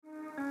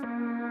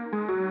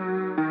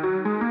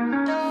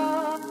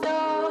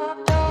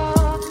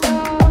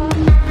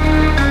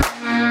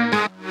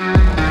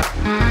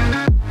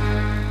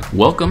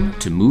Welcome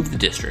to Move the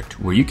District,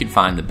 where you can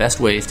find the best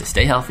ways to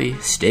stay healthy,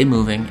 stay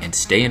moving, and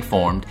stay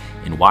informed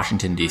in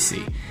Washington,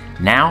 D.C.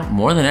 Now,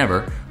 more than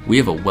ever, we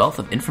have a wealth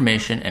of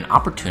information and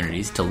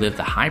opportunities to live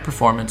the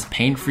high-performance,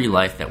 pain-free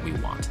life that we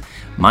want.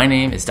 My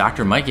name is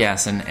Dr. Mike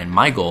Yassin, and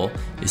my goal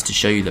is to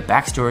show you the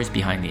backstories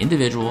behind the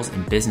individuals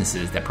and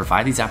businesses that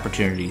provide these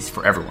opportunities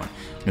for everyone,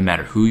 no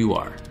matter who you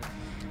are.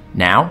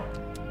 Now,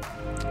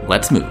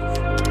 let's move.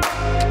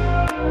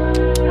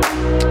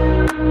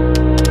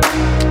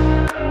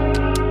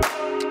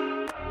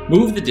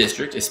 Move the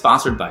District is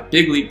sponsored by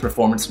Big League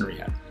Performance and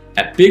Rehab.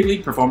 At Big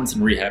League Performance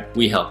and Rehab,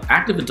 we help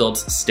active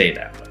adults stay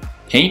that way,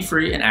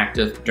 pain-free and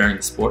active during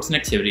the sports and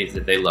activities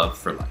that they love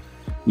for life.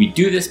 We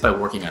do this by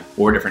working on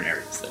 4 different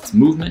areas. That's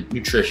movement,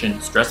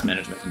 nutrition, stress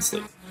management, and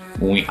sleep.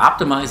 When we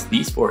optimize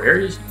these 4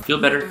 areas, you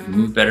feel better, you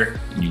move better,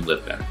 and you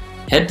live better.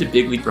 Head to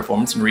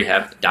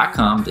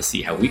bigleagueperformanceandrehab.com to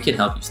see how we can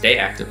help you stay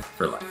active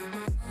for life.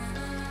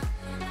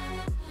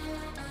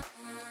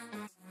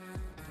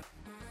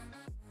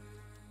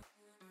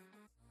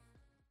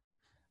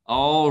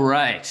 All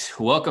right,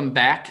 welcome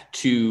back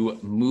to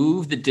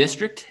Move the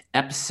District,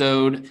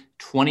 episode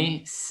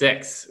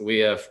 26. We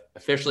have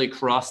officially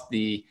crossed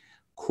the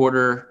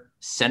quarter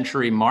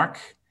century mark,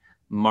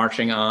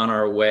 marching on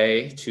our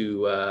way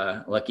to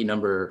lucky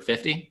number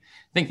 50. I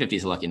think 50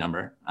 is a lucky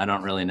number. I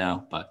don't really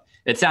know, but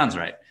it sounds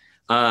right.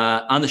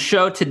 On the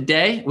show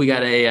today, we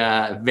got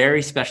a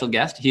very special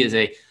guest. He is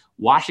a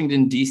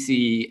Washington,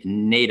 D.C.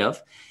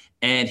 native,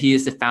 and he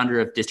is the founder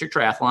of District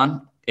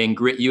Triathlon and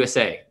Grit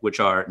USA, which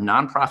are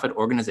nonprofit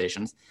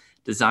organizations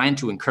designed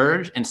to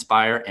encourage,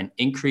 inspire, and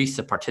increase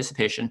the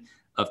participation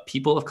of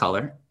people of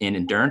color in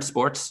endurance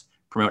sports,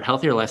 promote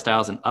healthier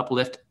lifestyles, and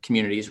uplift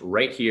communities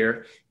right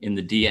here in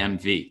the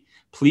DMV.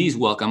 Please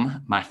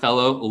welcome my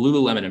fellow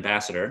Lululemon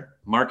ambassador,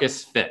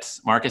 Marcus Fitz.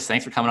 Marcus,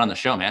 thanks for coming on the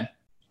show, man.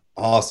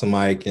 Awesome,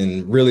 Mike,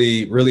 and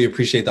really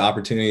appreciate the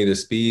opportunity to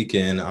speak,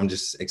 and I'm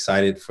just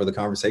excited for the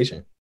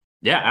conversation.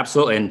 Yeah,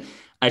 absolutely. And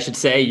I should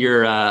say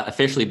you're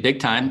officially big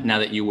time now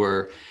that you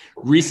were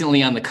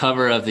recently on the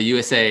cover of the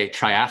USA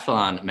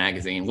Triathlon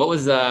magazine. What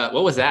was that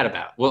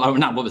about? Well,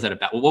 not what was that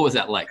about? Well, what was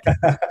that like?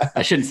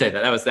 I shouldn't say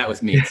that. That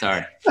was me.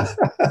 Sorry.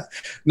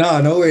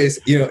 No worries.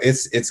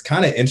 It's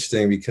kind of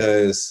interesting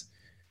because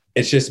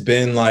it's just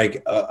been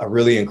like a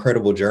really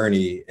incredible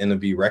journey, and to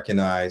be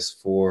recognized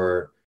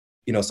for,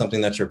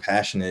 something that you're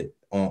passionate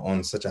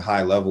on such a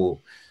high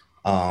level.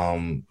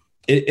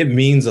 It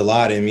means a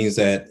lot. It means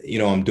that,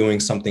 I'm doing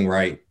something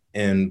right.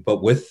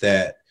 But with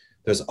that,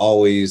 there's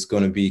always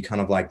going to be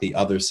kind of like the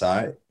other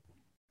side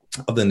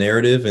of the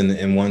narrative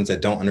and ones that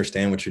don't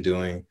understand what you're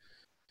doing.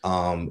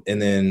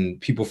 And then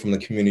people from the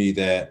community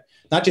that,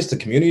 not just the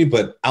community,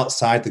 but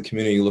outside the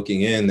community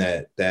looking in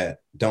that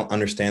don't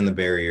understand the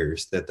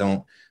barriers, that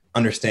don't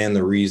understand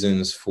the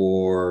reasons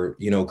for,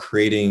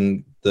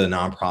 creating the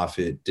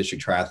nonprofit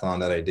District Triathlon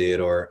that I did,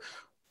 or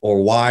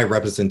why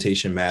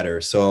representation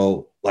matters.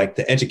 So like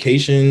the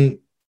education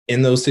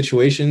in those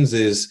situations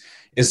is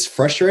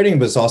frustrating,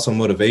 but it's also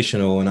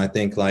motivational. And I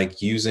think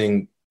like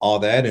using all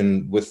that,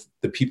 and with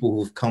the people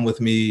who've come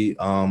with me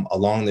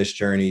along this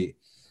journey,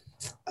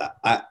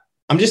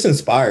 I'm just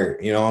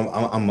inspired.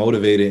 I'm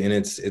motivated, and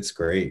it's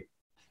great.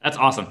 That's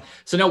awesome.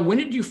 So now, when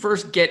did you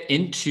first get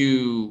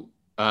into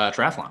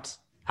triathlons?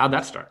 How'd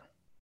that start?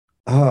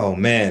 Oh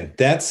man,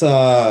 that's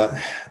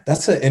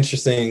an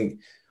interesting.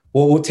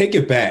 Well, we'll take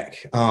it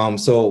back.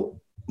 So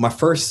my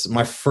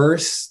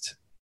first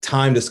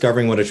time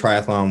discovering what a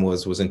triathlon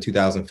was in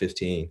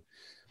 2015.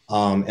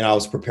 And I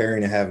was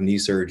preparing to have knee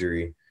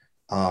surgery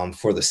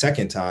for the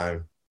second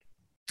time.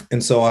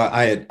 And so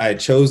I had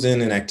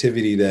chosen an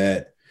activity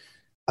that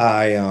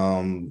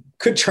I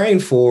could train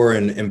for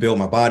and build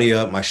my body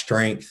up, my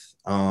strength,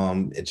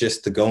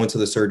 just to go into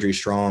the surgery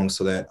strong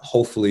so that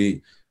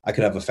hopefully I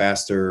could have a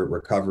faster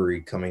recovery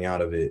coming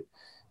out of it.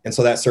 And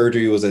so that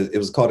surgery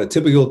was called a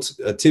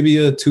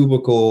tibia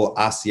tubercle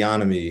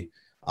osteotomy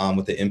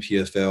with the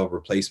MPFL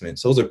replacement.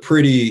 So it was a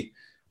pretty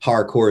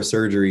hardcore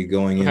surgery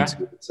going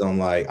into it. So I'm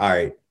like, all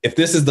right, if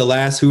this is the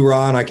last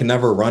hoorah and I can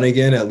never run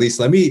again, at least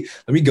let me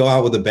go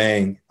out with a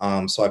bang.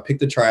 So I picked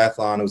the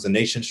triathlon. It was a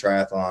nation's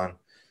triathlon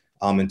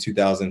in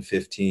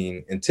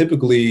 2015. And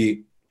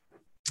typically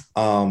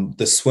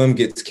the swim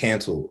gets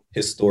canceled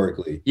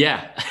historically.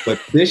 Yeah. But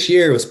this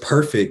year it was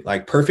perfect,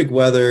 like perfect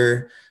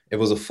weather. It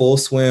was a full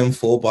swim,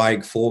 full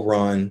bike, full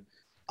run.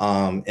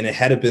 And it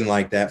had been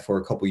like that for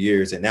a couple of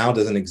years. It now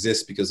doesn't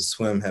exist because the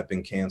swim had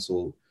been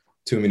canceled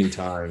too many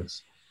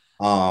times.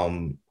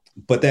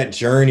 But that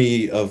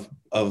journey of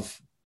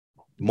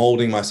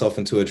molding myself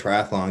into a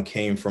triathlon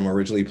came from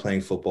originally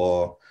playing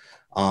football,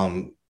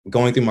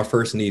 going through my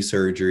first knee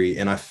surgery.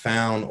 And I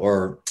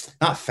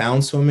not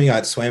found swimming.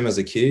 I'd swam as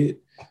a kid,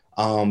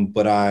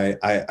 but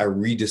I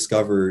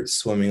rediscovered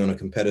swimming on a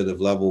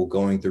competitive level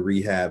going through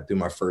rehab through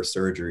my first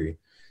surgery.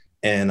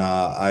 And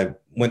I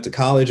went to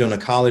college on a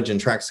college and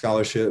track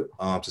scholarship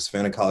to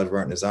Savannah College of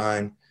Art and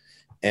Design.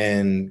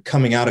 And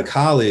coming out of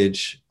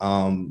college,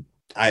 I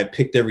had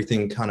picked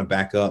everything kind of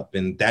back up.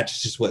 And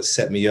that's just what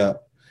set me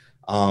up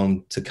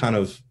to kind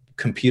of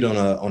compete on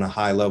a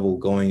high level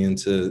going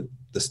into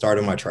the start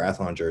of my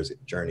triathlon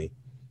journey.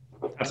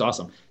 That's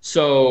awesome.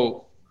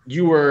 So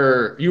you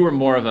were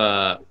more of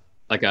a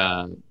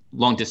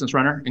long distance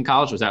runner in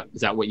college? Is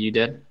that what you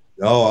did?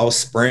 No, I was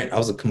sprint. I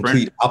was a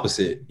complete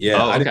opposite.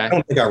 Yeah, Oh, okay. I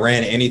don't think I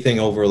ran anything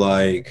over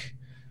like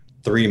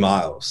 3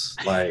 miles.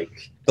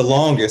 Like the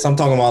longest I'm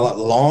talking about, like,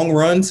 long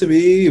run to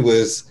me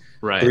was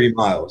Right. 3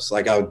 miles.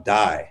 Like I would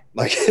die.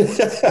 Like,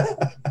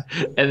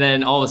 And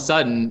then all of a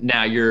sudden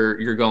now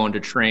you're going to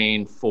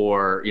train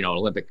for,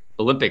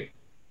 Olympic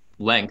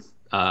length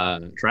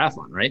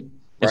triathlon, right?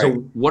 And so right.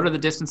 what are the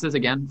distances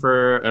again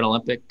for an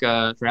Olympic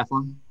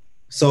triathlon?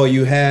 So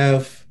you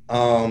have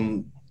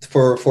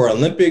for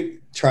Olympic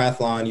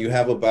triathlon, you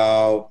have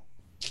about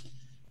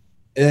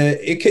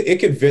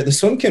the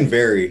swim can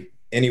vary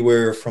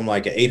anywhere from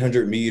like an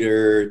 800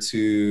 meter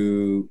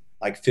to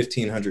like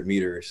 1500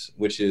 meters,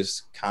 which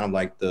is kind of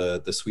like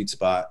the sweet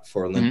spot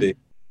for Olympic.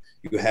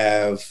 You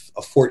have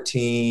a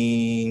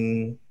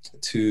 14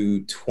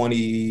 to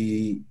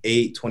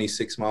 28,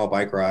 26 mile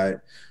bike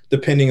ride,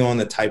 depending on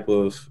the type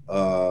of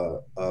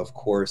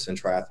course and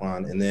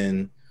triathlon, and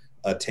then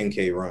a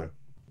 10K run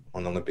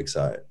on the Olympic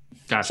side.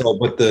 Gotcha. So,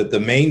 but the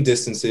main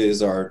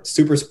distances are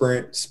super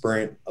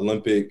sprint,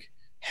 Olympic,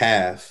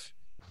 half,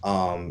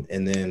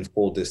 and then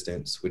full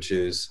distance, which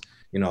is,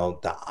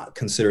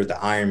 considered the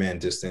Ironman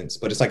distance,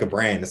 but it's like a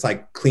brand. It's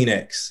like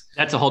Kleenex.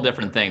 That's a whole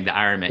different thing. The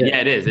Ironman.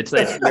 Yeah, it is. It's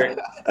like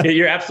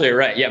you're absolutely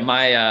right. Yeah,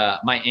 my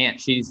aunt,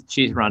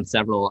 she's run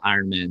several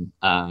Ironman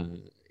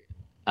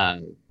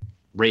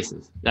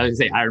races. I was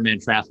gonna say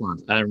Ironman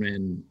triathlons,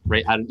 Ironman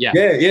race.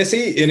 Yeah.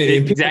 See, and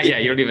exactly. Yeah,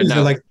 you don't even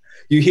know. Like,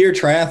 you hear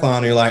triathlon,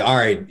 and you're like, all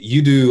right,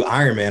 you do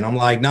Ironman. I'm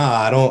like,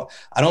 nah,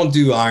 I don't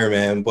do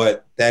Ironman,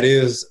 but that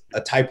is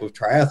a type of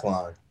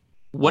triathlon.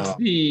 What's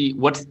the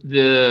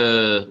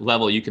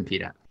level you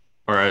compete at,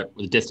 or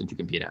the distance you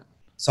compete at?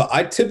 So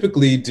I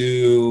typically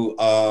do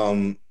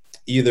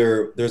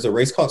either there's a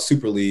race called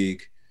Super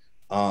League,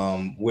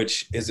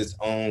 which is its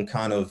own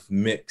kind of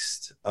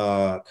mixed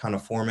kind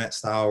of format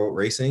style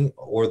racing,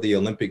 or the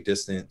Olympic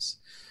distance.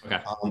 Okay.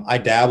 I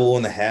dabble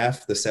in the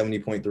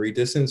 70.3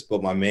 distance,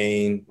 but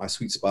my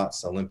sweet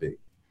spot's Olympic.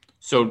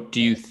 So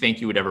do you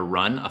think you would ever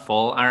run a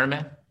full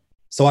Ironman?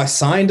 So I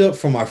signed up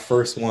for my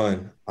first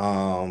one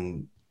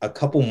a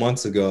couple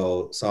months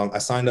ago. So I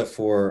signed up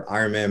for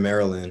Ironman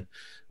Maryland.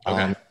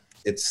 Okay.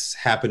 It's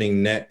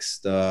happening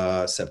next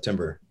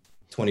September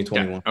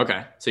 2021. Yeah.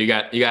 Okay. So you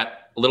got a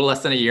little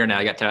less than a year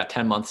now. You got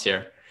 10 months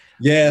here.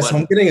 Yeah, so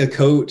I'm getting a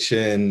coach,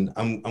 and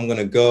I'm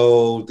gonna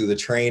go through the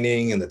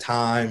training and the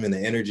time and the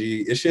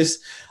energy. It's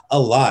just a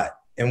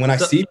lot. And when I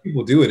see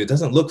people do it, it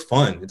doesn't look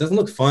fun. It doesn't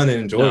look fun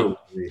and enjoyable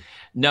to me.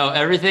 No,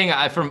 everything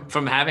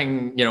from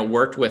having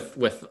worked with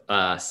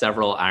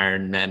several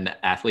Ironman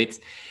athletes,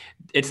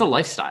 it's a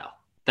lifestyle.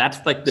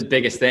 That's like the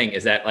biggest thing,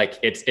 is that like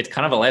it's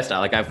kind of a lifestyle.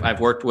 Like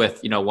I've worked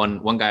with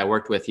one guy I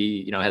worked with.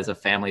 He has a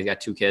family. He's got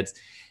 2 kids.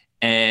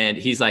 And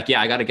he's like, yeah,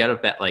 I got to get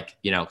up at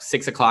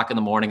 6 o'clock in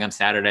the morning on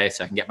Saturday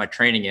so I can get my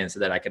training in so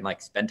that I can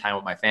spend time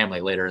with my family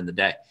later in the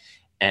day.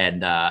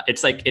 And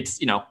it's like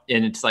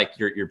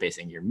you're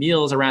basing your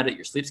meals around it,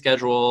 your sleep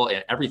schedule,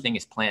 and everything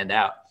is planned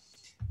out,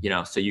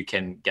 so you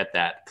can get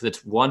that, because it's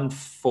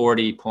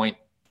 140.3,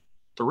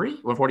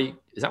 140.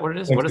 Is that what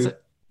it is? What is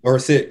it? Or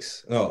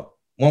 6? No,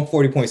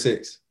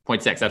 140.6.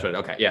 0.6. That's what.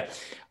 Okay. Yeah.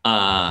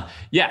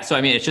 Yeah. So,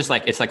 I mean, it's just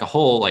it's like a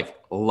whole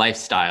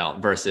lifestyle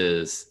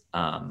versus,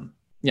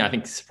 I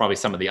think it's probably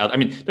some of the other,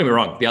 don't get me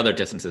wrong, the other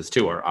distances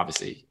too are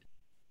obviously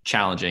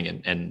challenging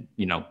and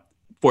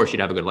force you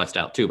to have a good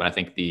lifestyle too. But I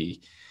think the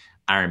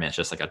Ironman is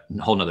just like a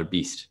whole nother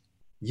beast.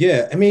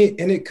 Yeah. I mean,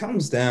 and it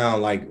comes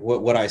down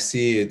what I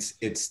see,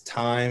 it's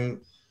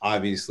time,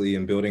 obviously,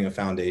 in building a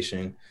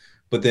foundation,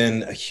 but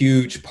then a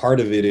huge part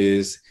of it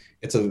is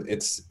it's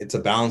a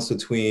balance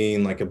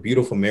between a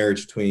beautiful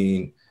marriage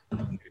between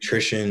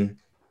nutrition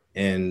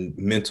and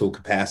mental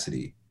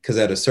capacity. Because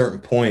at a certain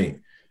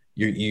point,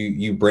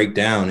 you break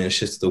down, and it's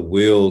just the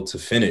will to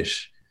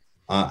finish.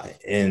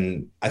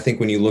 And I think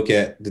when you look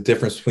at the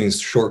difference between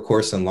short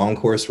course and long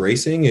course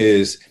racing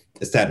it's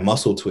that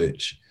muscle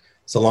twitch.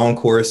 So long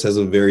course has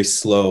a very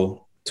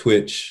slow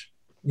twitch,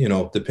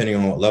 depending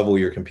on what level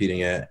you're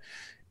competing at.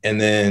 And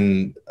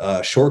then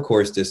short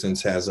course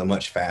distance has a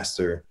much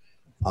faster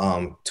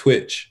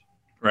twitch.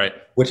 Right.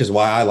 Which is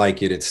why I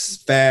like it. It's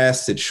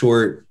fast, it's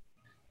short.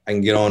 I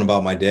can get on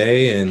about my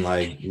day, and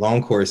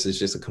long course is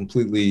just a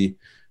completely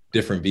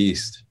different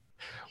beast.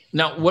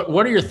 Now,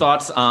 what are your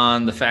thoughts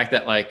on the fact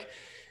that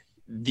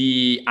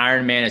the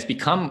Ironman has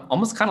become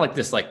almost kind of like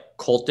this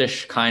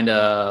cultish kind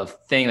of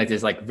thing,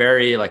 this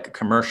very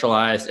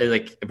commercialized,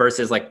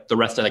 versus the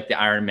rest of the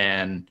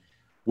Ironman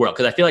world?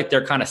 Because I feel like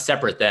they're kind of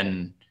separate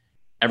than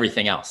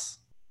everything else.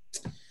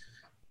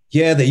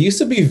 Yeah, they used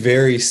to be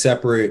very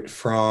separate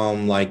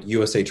from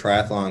USA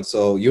Triathlon.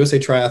 So USA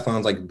Triathlon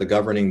is the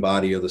governing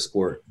body of the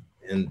sport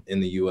in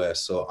the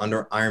US. So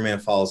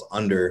Ironman falls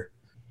under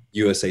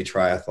USA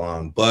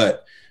Triathlon,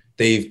 but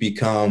they've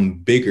become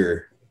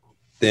bigger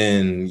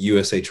than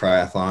USA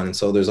Triathlon. And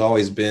so there's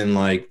always been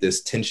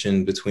this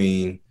tension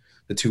between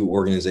the two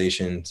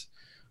organizations.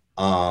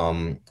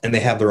 And they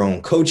have their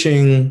own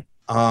coaching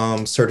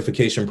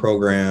certification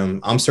program.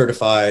 I'm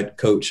certified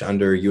coach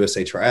under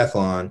USA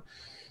Triathlon.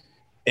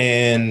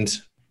 And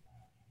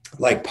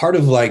like part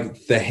of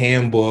like the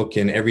handbook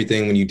and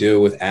everything when you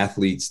deal with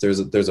athletes, there's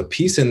a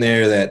piece in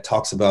there that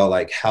talks about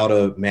like how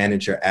to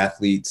manage your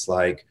athletes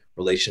like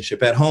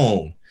relationship at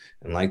home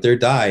and like their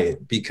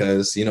diet,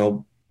 because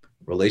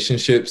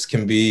relationships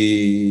can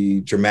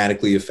be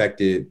dramatically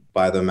affected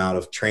by the amount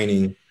of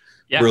training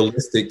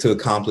realistic to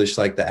accomplish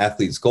like the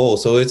athlete's goal.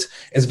 So it's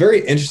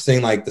very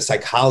interesting, like the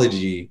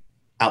psychology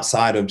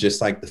outside of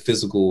just like the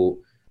physical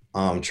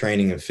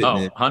training and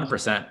fitness.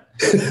 100%.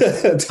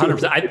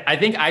 100%. I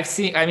think I've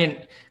seen,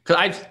 cause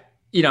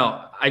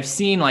I've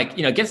seen like,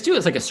 it gets to,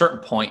 it's like a certain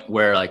point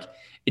where like,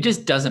 it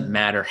just doesn't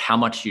matter how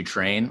much you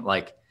train.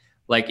 Like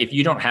if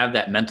you don't have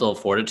that mental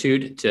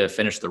fortitude to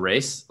finish the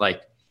race,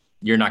 like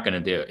you're not going to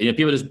do it.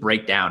 People just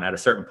break down at a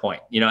certain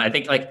point. I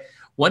think like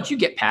once you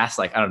get past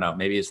like, I don't know,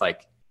 maybe it's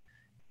like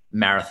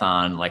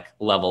marathon, like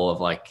level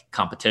of like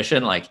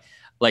competition, like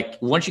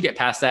once you get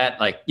past that,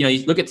 like,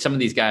 you look at some of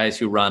these guys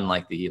who run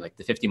like the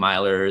 50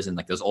 milers and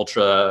like those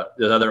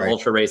other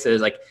ultra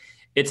races, like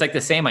it's like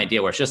the same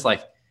idea where it's just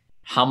like,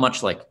 how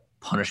much like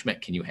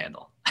punishment can you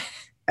handle?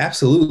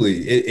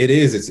 Absolutely. It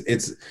is.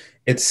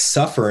 It's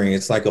suffering.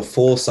 It's like a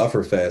full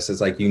sufferfest.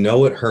 It's like,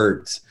 it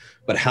hurts,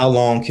 but how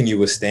long can you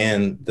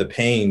withstand the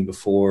pain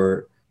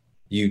before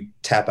you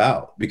tap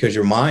out? Because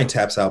your mind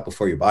taps out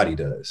before your body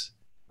does.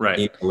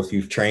 Right. If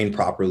you've trained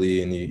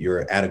properly and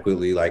you're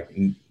adequately like,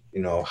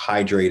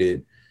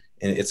 hydrated,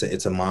 and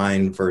it's a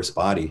mind versus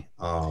body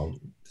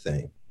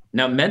thing.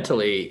 Now,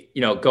 mentally,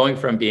 going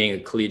from being a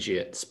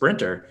collegiate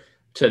sprinter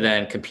to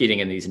then competing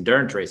in these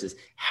endurance races,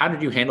 how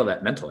did you handle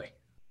that mentally?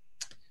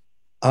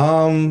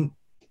 I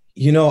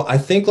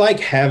think like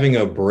having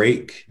a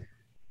break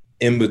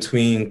in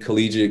between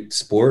collegiate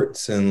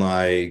sports and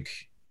like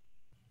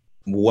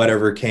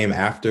whatever came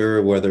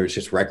after, whether it's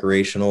just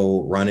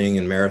recreational running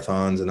and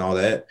marathons and all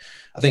that,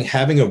 I think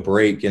having a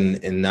break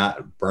and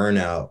not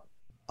burnout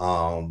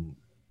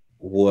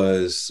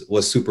was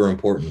super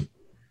important.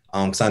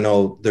 Because I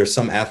know there's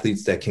some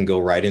athletes that can go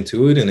right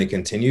into it and they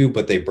continue,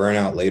 but they burn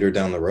out later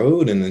down the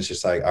road. And it's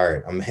just like, all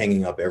right, I'm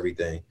hanging up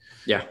everything.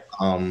 Yeah.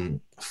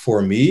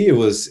 For me, it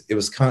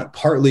was kind of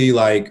partly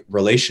like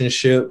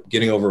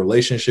getting over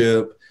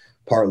relationship,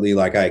 partly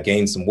like I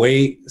gained some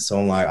weight. So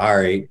I'm like, all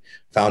right,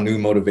 found new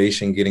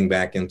motivation, getting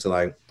back into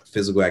like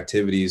physical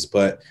activities,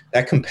 but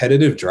that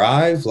competitive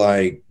drive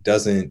like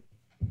doesn't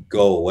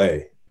go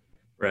away.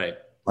 Right.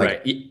 Like,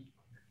 right.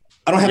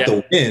 I don't have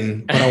to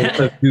win, but I want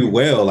to do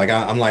well. Like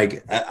I'm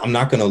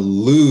not going to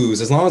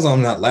lose as long as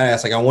I'm not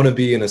last. Like I want to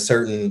be in a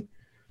certain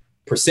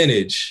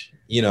percentage,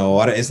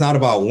 it's not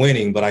about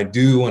winning, but I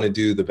do want to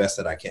do the best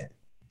that I can.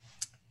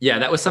 Yeah,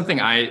 that was something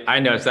I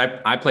noticed.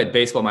 I played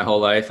baseball my whole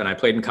life and I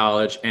played in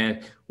college.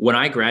 And when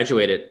I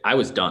graduated, I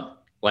was done.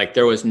 Like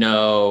there was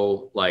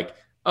no like,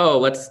 oh,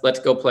 let's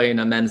go play in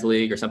a men's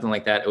league or something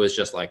like that. It was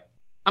just like,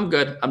 I'm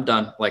good. I'm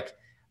done. Like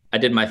I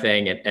did my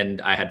thing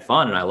and I had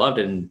fun and I loved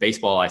it. And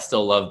baseball, I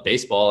still love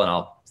baseball and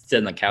I'll sit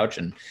on the couch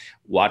and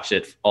watch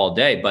it all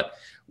day. But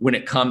when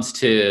it comes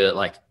to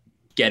like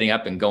getting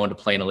up and going to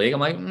play in a league, I'm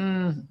like,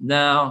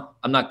 no,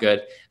 I'm not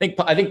good.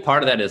 I think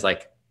part of that is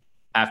like,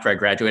 after I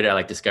graduated, I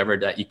like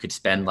discovered that you could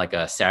spend like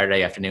a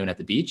Saturday afternoon at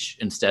the beach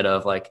instead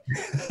of like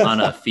on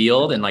a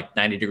field in like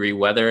 90-degree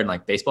weather and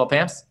like baseball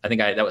pants. I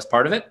think that was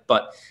part of it.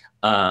 But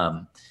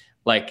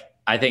like,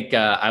 I think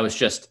I was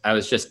just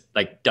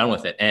like done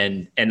with it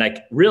and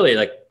like really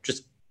like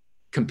just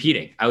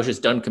competing. I was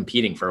just done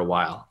competing for a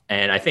while.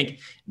 And I think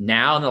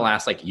now in the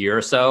last like year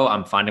or so,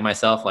 I'm finding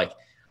myself like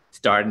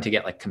starting to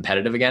get like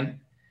competitive again.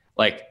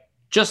 Like,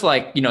 just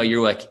like,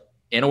 you're like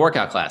in a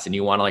workout class and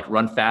you want to like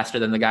run faster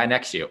than the guy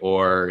next to you,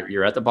 or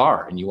you're at the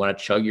bar and you want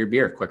to chug your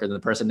beer quicker than the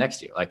person next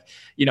to you. Like,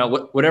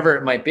 whatever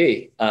it might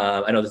be.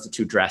 I know these are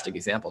two drastic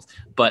examples,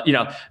 but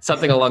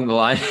something along the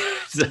lines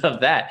of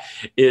that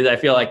is I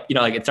feel like,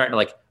 like it's starting to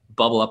like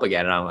bubble up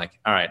again. And I'm like,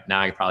 all right, now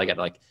I probably got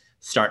to like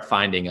start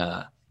finding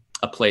a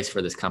place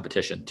for this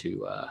competition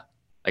to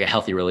like a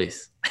healthy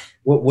release.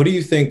 What do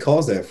you think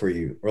caused that for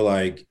you? Or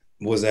like,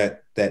 was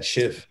that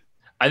shift?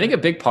 I think a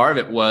big part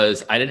of it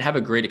was I didn't have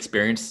a great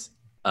experience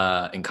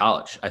in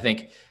college. I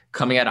think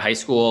coming out of high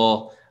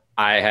school,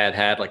 I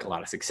had like a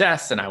lot of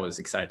success and I was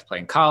excited to play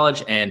in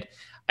college. And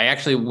I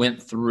actually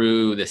went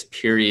through this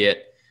period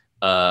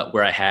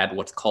where I had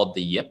what's called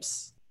the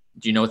yips.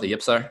 Do you know what the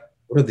yips are?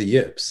 What are the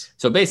yips?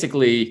 So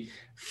basically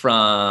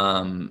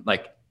from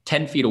like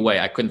 10 feet away,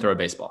 I couldn't throw a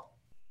baseball.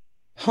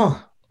 Huh.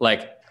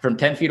 Like from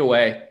 10 feet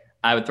away,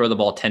 I would throw the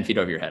ball 10 feet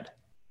over your head.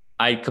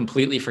 I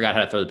completely forgot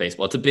how to throw the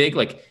baseball. It's a big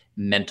like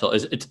mental,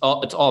 it's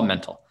all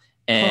mental.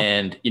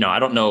 And, I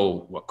don't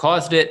know what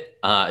caused it.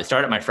 It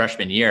started my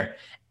freshman year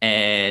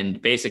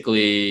and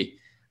basically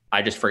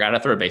I just forgot how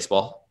to throw a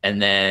baseball.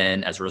 And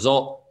then as a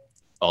result,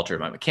 altered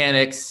my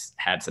mechanics,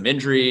 had some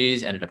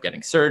injuries, ended up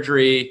getting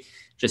surgery,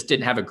 just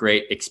didn't have a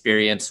great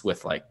experience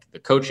with like the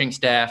coaching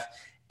staff.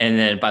 And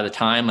then by the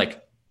time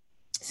like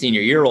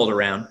senior year rolled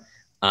around,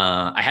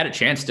 I had a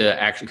chance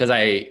to actually, because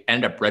I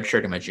ended up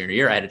redshirting my junior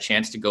year, I had a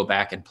chance to go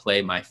back and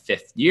play my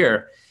 5th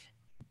year,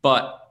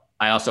 but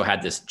I also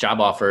had this job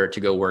offer to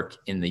go work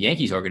in the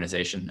Yankees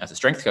organization as a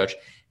strength coach.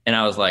 And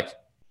I was like,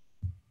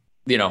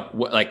 what do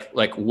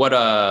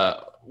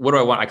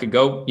I want? I could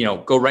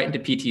go right into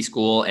PT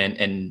school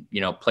and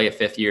play a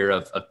 5th year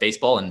of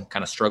baseball and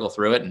kind of struggle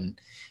through it and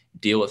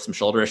deal with some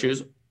shoulder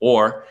issues,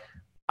 or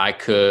I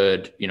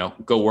could,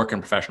 go work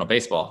in professional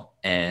baseball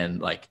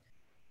and like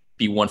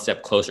be one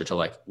step closer to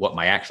like what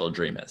my actual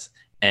dream is.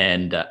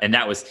 And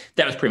that was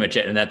pretty much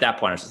it. And at that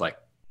point I was just like,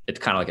 it's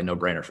kind of like a no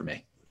brainer for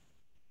me.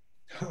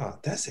 Huh,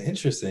 that's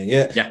interesting.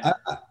 Yeah. Yeah.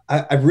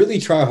 I really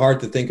try hard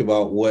to think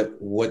about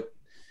what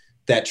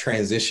that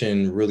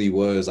transition really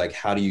was. Like,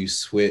 how do you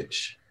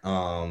switch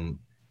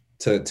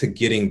to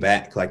getting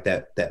back like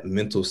that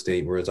mental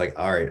state where it's like,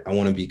 all right, I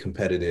want to be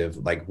competitive.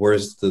 Like,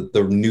 where's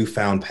the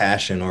newfound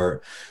passion,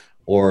 or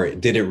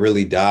did it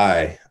really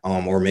die?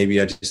 Or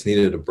maybe I just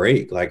needed a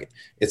break. Like,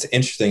 it's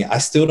interesting. I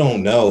still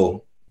don't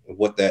know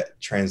what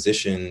that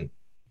transition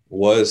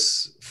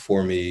was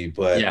for me,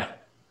 but yeah,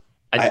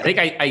 I think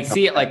I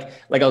see it like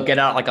I'll get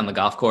out like on the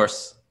golf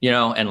course,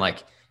 and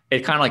like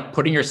it kind of like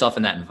putting yourself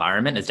in that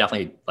environment is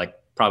definitely like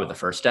probably the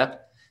first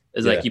step.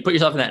 Is like you put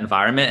yourself in that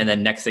environment, and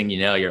then next thing you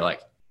know, you're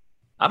like,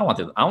 I don't want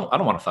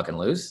to fucking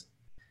lose.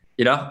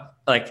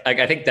 Like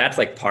I think that's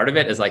like part of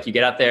it is like you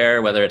get out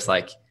there, whether it's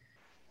like,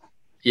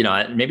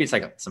 maybe it's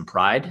like some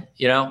pride,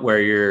 where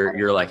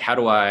you're like, how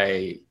do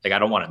I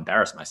don't want to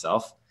embarrass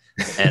myself.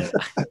 And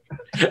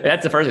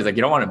that's the first thing. It's like,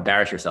 you don't want to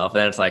embarrass yourself.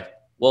 And then it's like,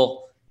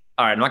 well,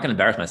 all right, I'm not going to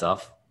embarrass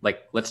myself.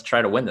 Like, let's try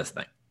to win this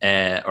thing.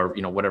 Or,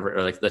 whatever,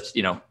 or like, let's,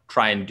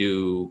 try and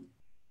do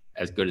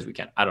as good as we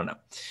can. I don't know.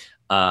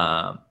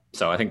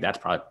 So I think that's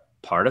probably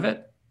part of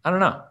it. I don't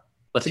know.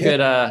 That's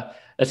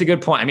a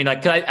good point. I mean,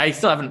 like, I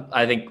still haven't,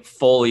 I think,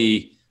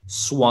 fully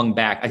swung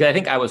back. I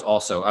think I was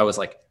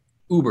like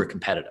uber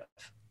competitive.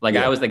 Like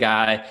I was the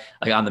guy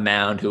like on the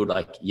mound who would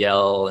like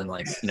yell and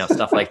like,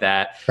 stuff like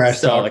that.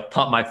 So like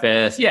pump my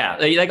fist. Yeah.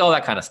 Like all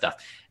that kind of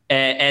stuff.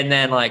 And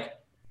then like,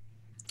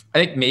 I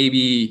think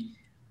maybe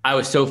I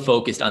was so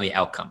focused on the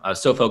outcome. I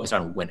was so focused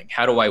on winning.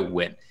 How do I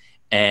win?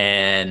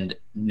 And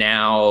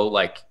now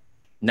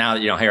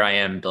here I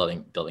am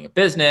building a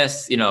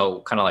business, kind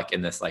of like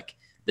in this, like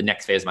the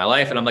next phase of my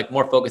life. And I'm like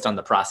more focused on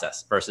the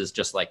process versus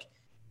just like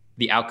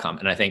the outcome.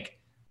 And I think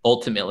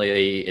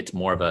ultimately it's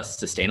more of a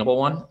sustainable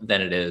one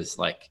than it is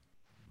like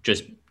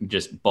just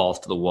balls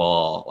to the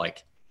wall,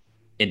 like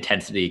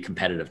intensity,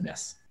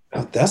 competitiveness.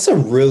 That's a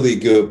really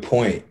good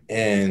point.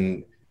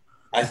 And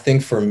I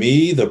think for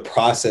me, the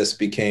process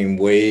became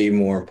way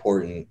more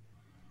important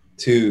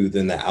too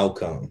than the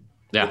outcome.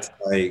 Yeah. It's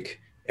like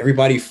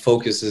everybody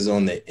focuses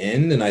on the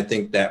end. And I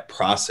think that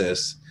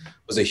process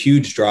was a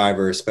huge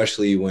driver,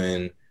 especially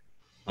when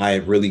I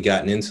had really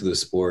gotten into the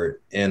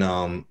sport. And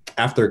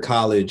after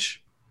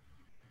college,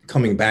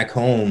 coming back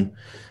home,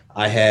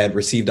 I had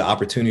received the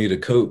opportunity to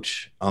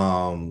coach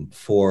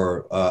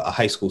for a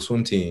high school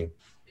swim team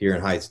here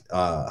in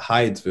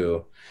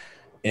Hyattsville.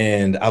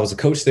 And I was a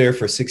coach there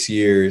for 6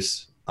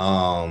 years.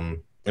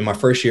 In my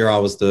first year, I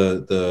was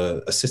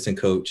the assistant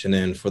coach. And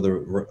then for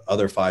the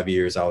other 5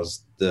 years, I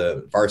was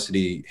the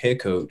varsity head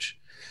coach.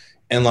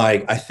 And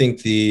like, I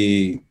think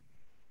the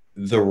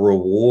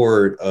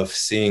reward of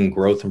seeing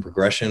growth and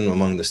progression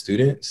among the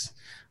students,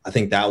 I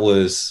think that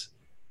was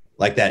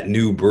like that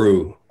new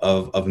brew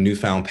of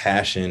newfound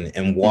passion,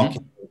 and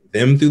walking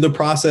them through the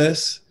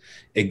process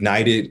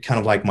ignited kind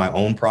of like my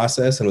own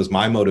process. And it was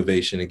my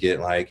motivation to get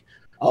like,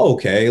 oh,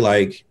 okay,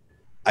 like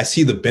I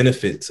see the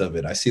benefits of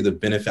it. I see the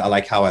benefit. I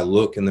like how I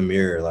look in the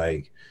mirror.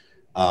 Like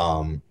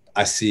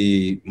I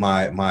see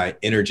my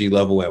energy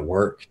level at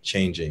work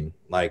changing,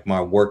 like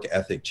my work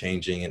ethic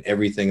changing, and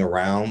everything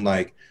around,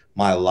 like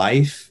my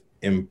life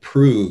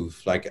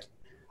improved. Like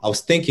I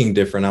was thinking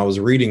different. I was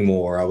reading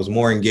more. I was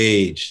more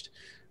engaged.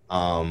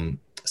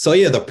 So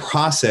yeah, the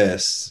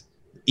process,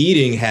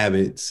 eating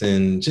habits,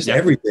 and just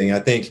everything.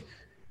 I think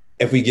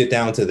if we get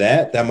down to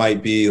that, that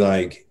might be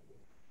like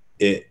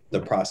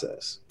the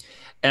process.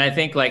 And I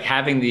think like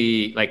having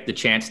the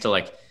chance to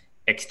like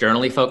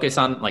externally focus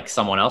on like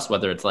someone else,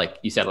 whether it's like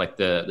you said, like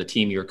the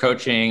team you're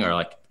coaching or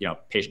like,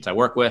 patients I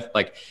work with,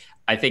 like,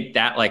 I think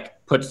that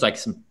like puts like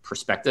some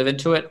perspective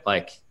into it,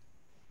 like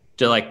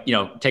to like,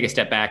 take a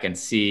step back and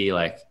see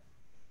like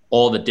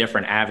all the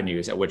different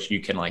avenues at which you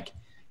can like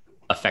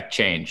affect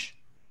change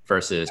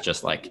versus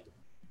just like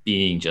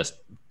being just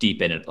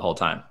deep in it the whole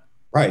time.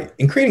 Right.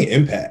 And creating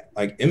impact,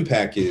 like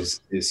impact is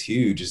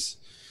huge.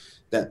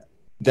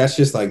 That's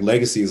just like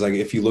legacies. Like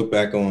if you look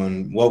back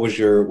on what was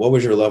your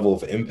level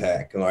of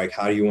impact, and like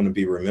how do you want to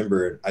be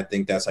remembered? I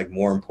think that's like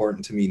more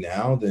important to me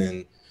now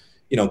than,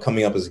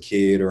 coming up as a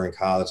kid or in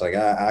college. Like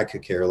I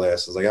could care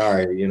less. It's like, all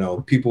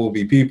right, people will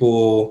be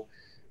people,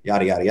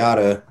 yada, yada,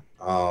 yada.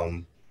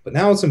 But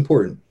now it's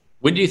important.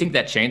 When do you think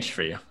that changed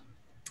for you?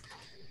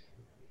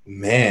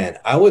 Man,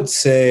 I would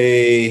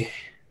say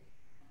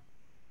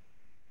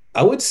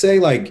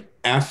like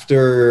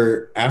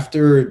after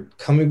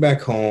coming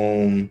back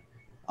home,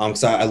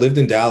 So I lived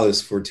in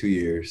Dallas for 2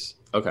 years.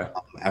 Okay.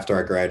 After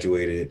I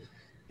graduated,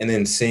 and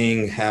then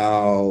seeing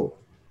how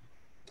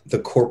the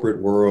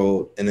corporate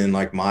world and then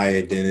like my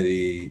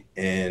identity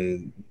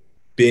and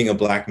being a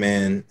Black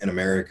man in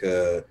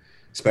America,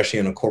 especially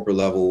on a corporate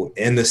level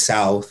in the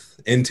South,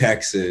 in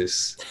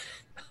Texas,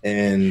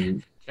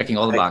 and checking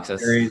all the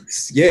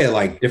boxes. Yeah,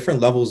 like different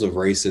levels of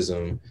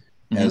racism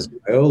as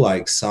well,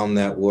 like some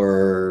that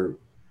were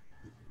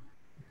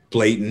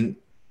blatant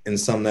and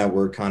some that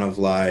were kind of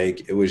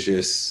like, it was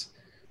just,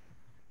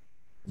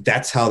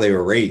 that's how they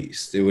were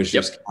raised. It was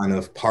just kind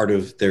of part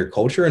of their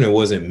culture, and it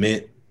wasn't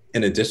meant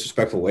in a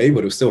disrespectful way,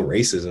 but it was still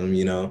racism,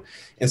 you know?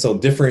 And so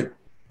different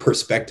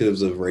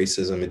perspectives of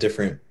racism, a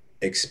different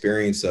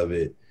experience of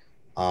it,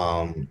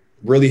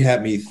 really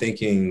had me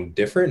thinking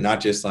different, not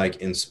just like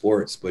in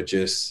sports, but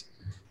just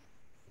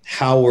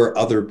how were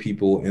other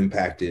people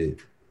impacted,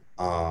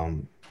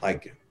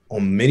 like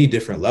on many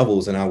different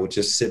levels. And I would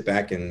just sit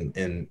back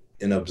and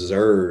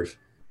observe.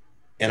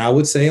 And I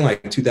would say in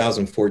like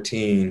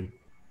 2014,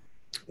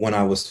 when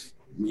I was,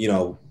 you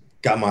know,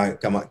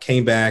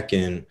 came back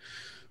and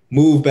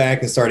moved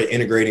back and started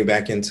integrating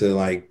back into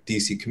like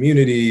DC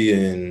community.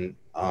 And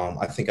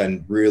I think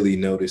I really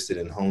noticed it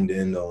and honed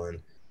in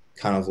on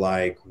kind of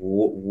like,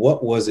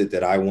 what was it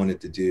that I wanted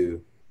to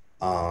do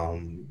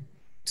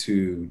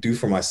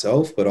for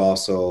myself, but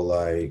also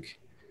like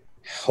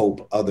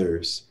help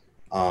others.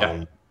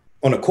 On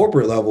a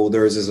corporate level,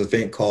 there was this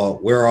event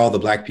called Where Are All the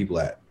Black People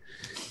At?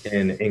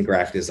 In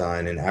graphic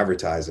design and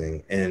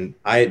advertising. And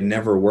I had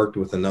never worked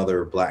with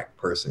another Black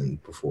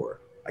person before.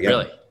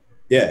 Really?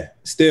 Yeah,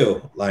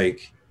 still,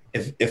 like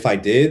if I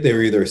did, they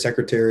were either a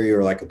secretary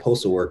or like a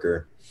postal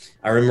worker.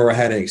 I remember I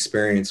had an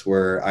experience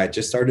where I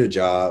just started a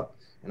job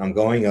and I'm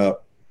going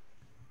up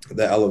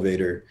the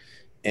elevator,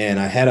 and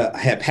I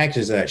had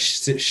packages that I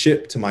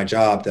shipped to my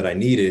job that I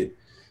needed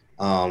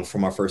for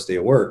my first day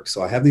of work.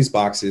 So I have these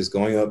boxes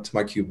going up to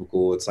my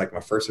cubicle. It's like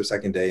my first or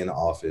second day in the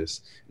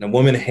office. And a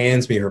woman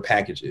hands me her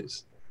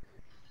packages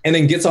and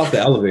then gets off the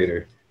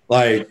elevator.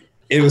 Like,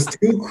 it was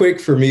too quick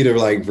for me to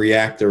like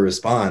react or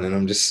respond. And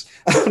I'm just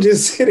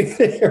sitting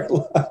there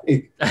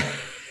like,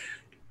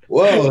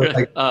 whoa.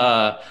 Like,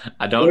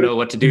 I don't know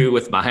what to do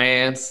with my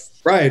hands.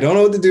 Right. Don't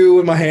know what to do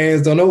with my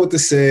hands. Don't know what to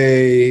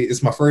say.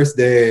 It's my first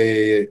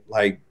day.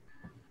 Like,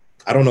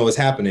 I don't know what's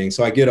happening.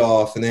 So I get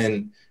off, and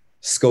then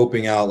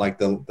scoping out like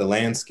the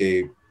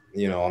landscape,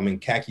 you know, I'm in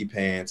khaki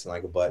pants and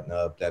like a button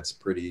up that's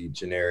pretty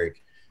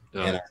generic.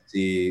 And I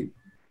see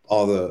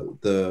all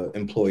the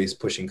employees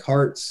pushing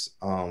carts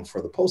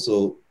for the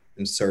postal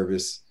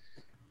service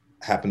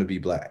happen to be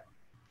Black.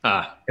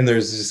 And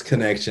there's this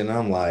connection.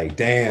 I'm like,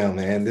 damn,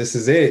 man, this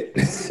is it.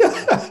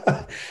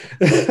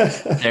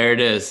 There it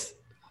is.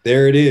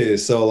 There it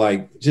is. So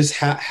like, just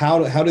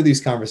how do these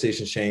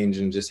conversations change,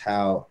 and just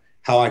how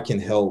I can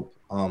help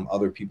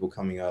other people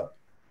coming up.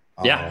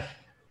 Yeah,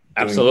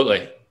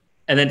 absolutely.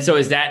 And then,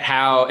 so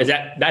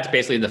that's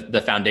basically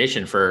the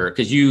foundation for,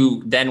 because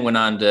you then went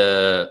on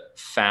to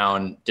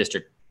found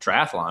District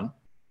Triathlon.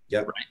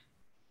 Yep. Right.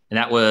 And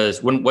that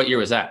was what year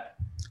was that?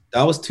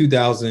 That was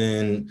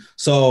 2000.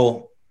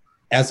 So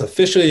as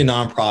officially a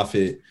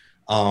nonprofit,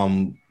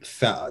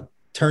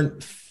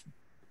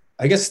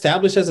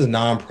 established as a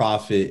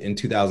nonprofit in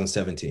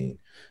 2017.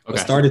 Okay.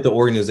 I started the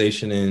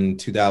organization in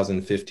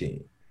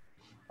 2015.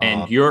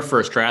 And your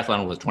first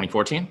triathlon was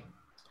 2014?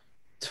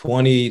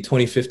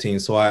 2015.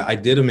 So I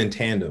did them in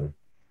tandem.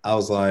 I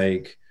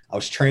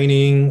was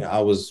training, I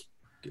was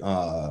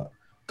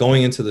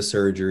going into the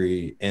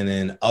surgery, and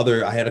then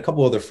I had a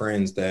couple other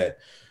friends that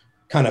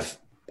kind of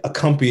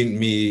accompanied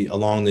me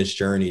along this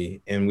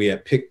journey. And we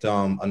had picked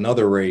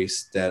another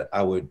race that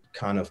I would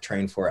kind of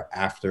train for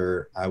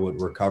after I would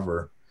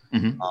recover,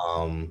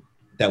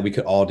 that we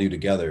could all do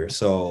together.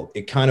 So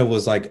it kind of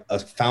was like a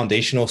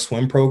foundational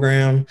swim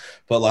program,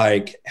 but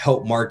like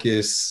help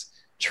Marcus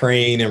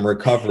train and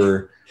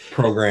recover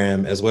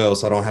program as well,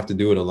 so I don't have to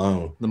do it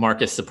alone. The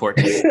Marcus support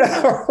team.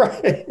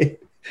 Right.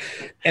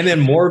 And then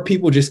more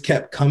people just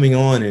kept coming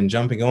on and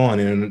jumping on,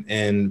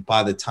 and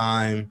by the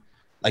time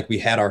like we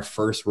had our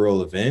first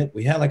real event,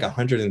 we had like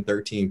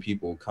 113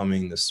 people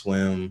coming to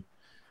swim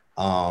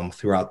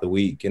throughout the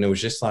week. And it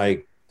was just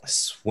like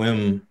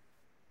swim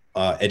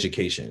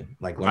education,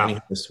 like learning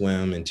how to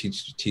swim and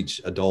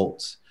teach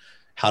adults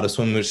how to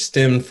swim, which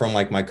stemmed from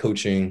like my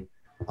coaching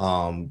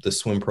the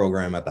swim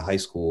program at the high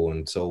school.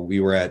 And so we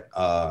were at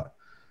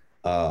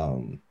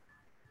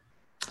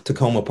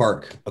Tacoma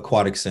Park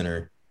Aquatic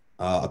Center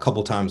a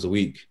couple times a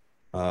week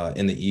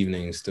in the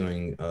evenings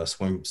doing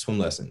swim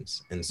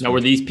lessons. And now, were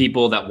these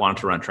people that wanted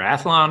to run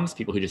triathlons,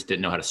 people who just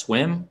didn't know how to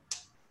swim?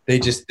 They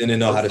just didn't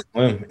know how to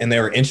swim, and they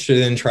were interested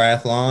in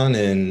triathlon,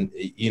 and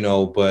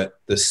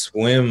but the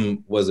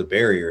swim was a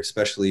barrier,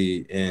 especially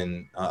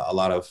in a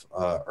lot of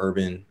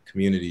urban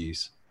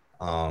communities.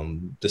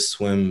 The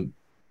swim,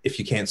 if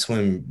you can't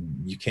swim,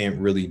 you can't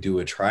really do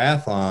a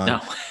triathlon. No.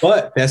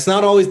 But that's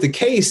not always the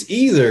case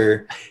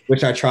either,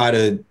 which I try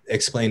to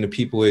explain to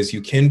people is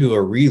you can do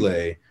a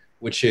relay,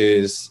 which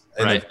is,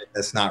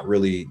 that's not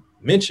really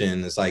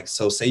mentioned. It's like,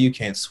 so say you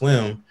can't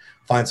swim,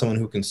 find someone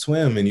who can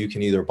swim, and you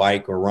can either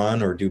bike or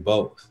run or do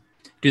both.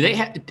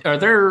 Are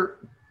there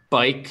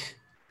bike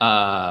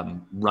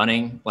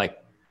running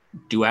like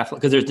duathlon?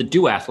 Because there's the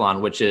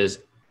duathlon, which is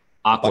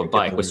aqua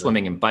bike with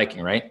swimming and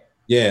biking, right?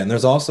 Yeah, and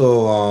there's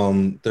also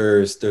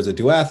there's a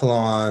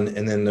duathlon,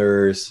 and then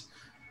there's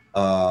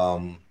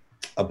a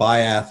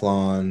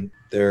biathlon.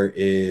 There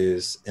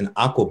is an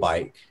aqua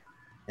bike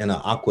and an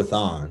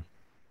aquathon.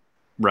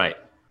 Right.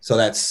 So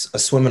that's a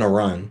swim and a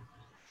run,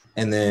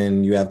 and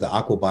then you have the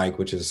aqua bike,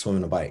 which is a swim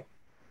and a bike.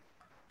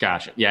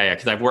 Gotcha. Yeah.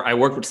 Because I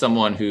worked with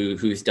someone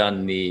who's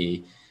done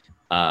the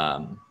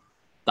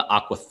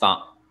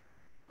aquathon.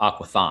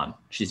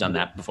 She's done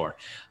that before.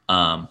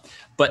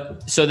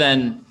 But so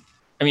then,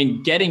 I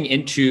mean, getting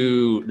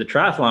into the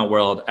triathlon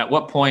world, at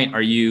what point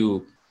are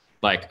you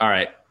like, all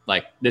right,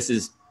 like this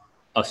is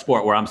a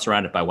sport where I'm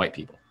surrounded by white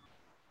people?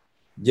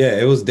 Yeah,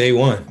 it was day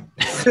one.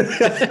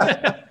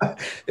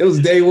 It was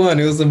day one.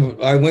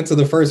 I went to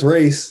the first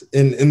race,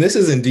 and this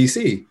is in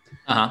DC.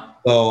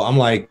 So I'm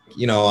like,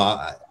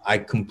 I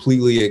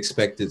completely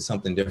expected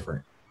something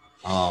different.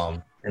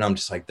 And I'm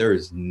just like, there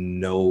is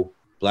no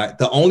black.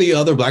 The only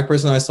other black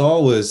person I saw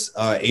was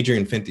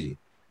Adrian Fenty.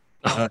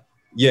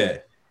 Yeah,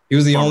 he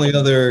was the only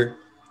other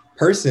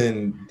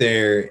person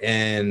there,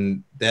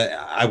 and that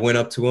I went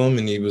up to him,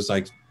 and he was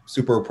like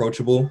super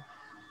approachable,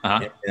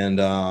 and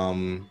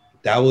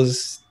that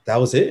was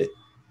it.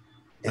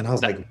 And I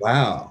was like,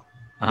 wow,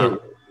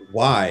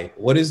 why?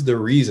 What is the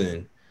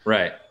reason?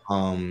 Right.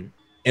 And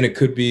it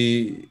could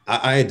be,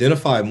 I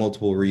identified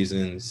multiple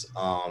reasons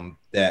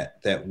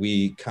that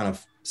we kind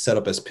of set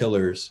up as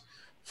pillars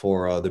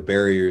for the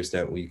barriers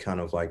that we kind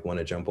of like want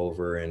to jump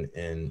over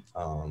and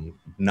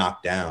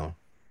knock down.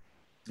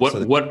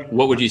 What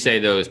would you say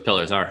those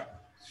pillars are?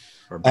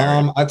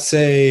 I'd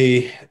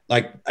say,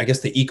 like, I guess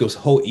the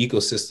whole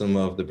ecosystem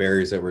of the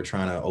barriers that we're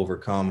trying to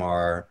overcome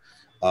are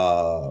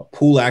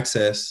pool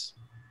access,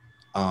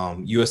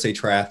 USA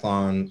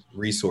Triathlon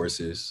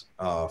resources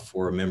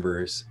for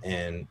members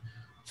and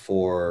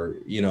for,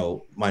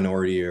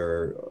 minority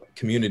or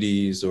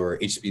communities or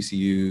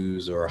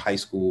HBCUs or high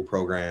school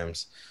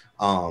programs,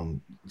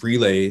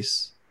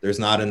 relays. There's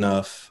not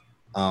enough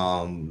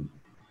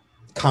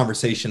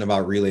conversation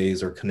about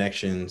relays or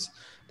connections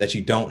that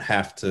you don't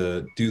have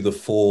to do the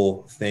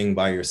full thing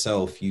by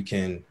yourself. You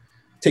can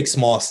take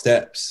small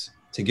steps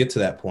to get to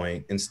that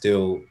point and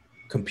still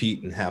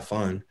compete and have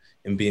fun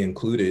and be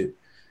included.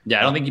 Yeah,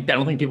 I don't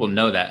think people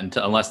know that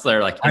unless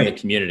they're like in the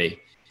community.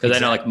 Because I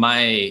know like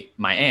my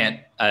aunt,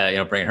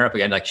 bringing her up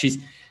again, like she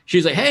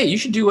was like, hey, you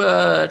should do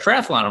a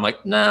triathlon. I'm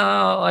like,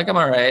 no, like I'm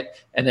all right.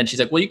 And then she's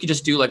like, well, you could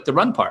just do like the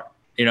run part,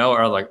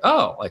 or like,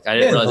 oh, like I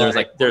didn't realize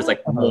there's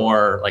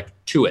more like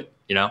to it,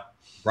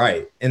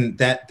 Right. And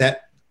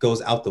that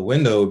goes out the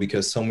window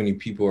because so many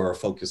people are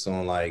focused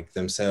on like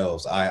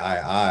themselves,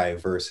 I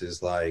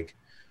versus like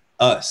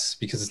us,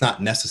 because it's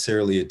not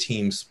necessarily a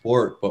team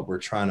sport, but we're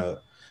trying to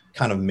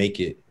kind of make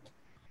it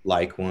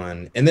like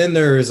one. And then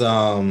there's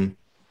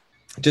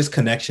just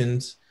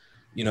connections,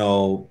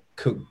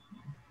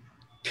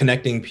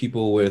 connecting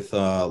people with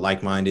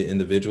like-minded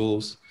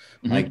individuals,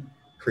 like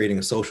creating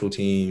a social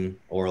team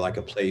or like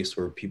a place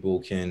where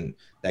people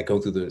that go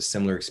through the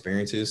similar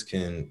experiences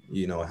can,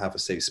 have a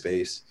safe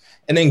space.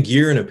 And then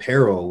gear and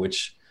apparel,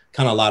 which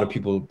kind of a lot of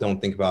people don't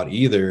think about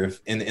either.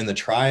 In the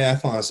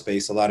triathlon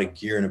space, a lot of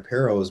gear and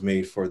apparel is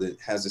made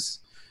has this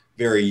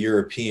very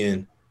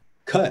European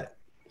cut.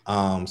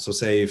 So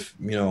say if,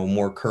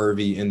 more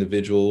curvy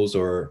individuals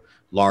or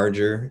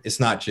larger, it's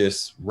not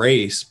just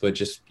race, but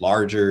just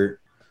larger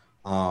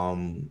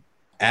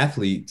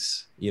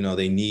athletes,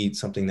 they need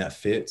something that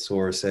fits,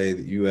 or say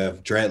that you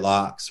have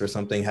dreadlocks or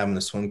something, having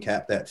a swim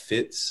cap that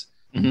fits,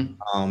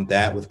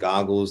 that with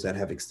goggles that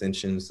have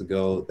extensions to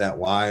go that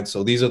wide.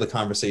 So these are the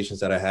conversations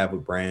that I have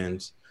with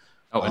brands.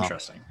 Oh,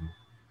 interesting.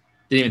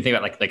 Didn't even think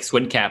about like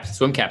swim caps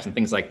and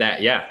things like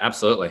that. Yeah,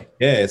 absolutely.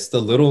 Yeah, it's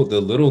the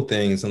little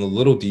things and the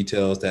little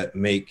details that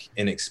make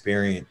an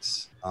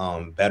experience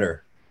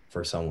better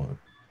for someone.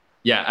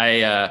 Yeah,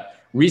 I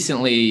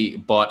recently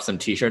bought some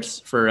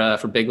T-shirts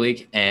for Big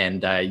League,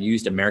 and I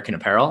used American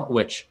Apparel,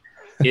 which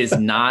is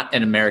not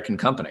an American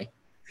company.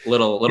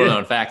 Little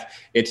known fact,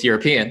 it's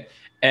European.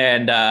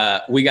 And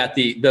we got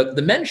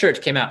the men's shirts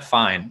came out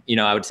fine.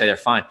 I would say they're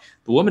fine.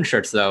 The women's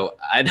shirts, though,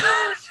 I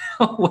don't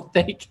know what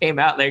they came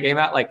out. They came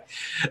out like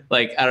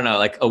I don't know,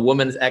 like a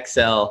woman's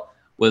XL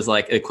was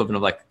like equivalent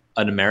of like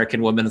an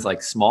American woman's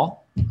like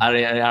small. I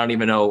don't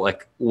even know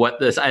like what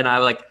this.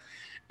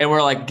 And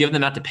we're like giving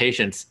them out to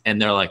patients,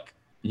 and they're like,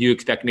 you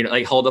expect me to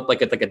like hold up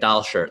like it's like a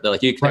doll shirt? They're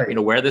like, you expect me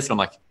to wear this? And I'm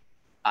like,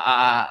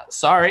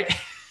 sorry.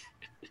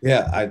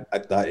 Yeah, I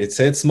thought it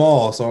said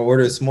small, so I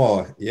ordered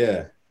small.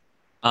 Yeah.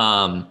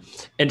 And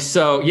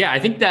so, yeah, I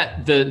think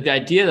that the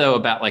idea though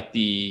about like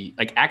the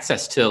like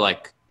access to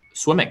like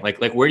swimming,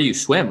 like where do you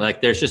swim?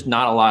 Like there's just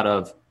not a lot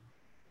of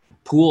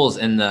pools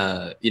in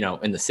the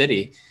in the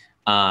city.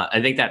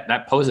 I think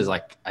that poses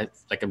like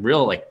a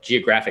real like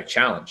geographic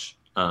challenge.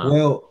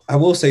 Well, I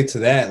will say to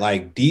that,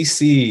 like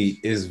DC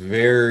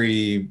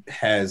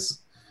has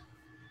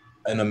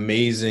an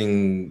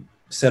amazing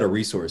set of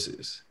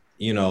resources,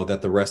 that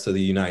the rest of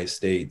the United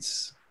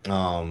States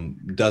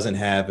doesn't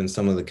have in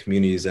some of the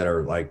communities that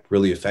are like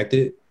really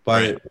affected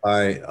by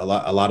a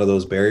lot of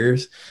those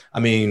barriers. I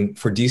mean,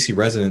 for DC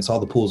residents, all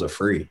the pools are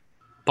free.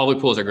 Public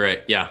pools are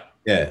great. Yeah.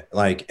 Yeah.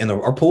 Like, and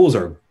our pools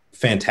are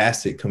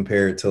fantastic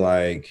compared to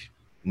like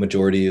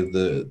majority of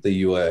the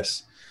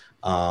US.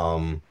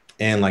 And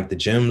like the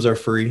gyms are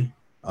free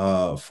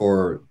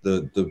for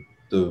the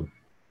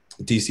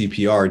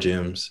DCPR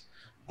gyms.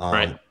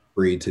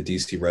 Free to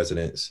DC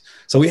residents.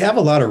 So we have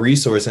a lot of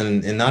resource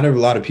and not a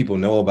lot of people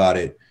know about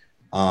it.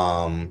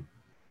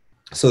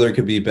 So there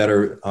could be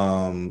better,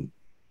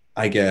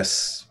 I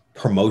guess,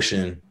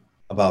 promotion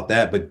about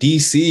that. But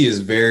DC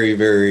is very,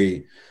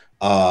 very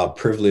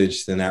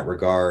privileged in that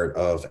regard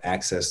of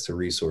access to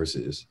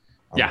resources.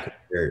 Well,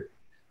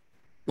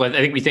 I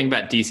think we think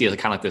about DC as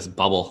kind of like this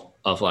bubble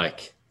of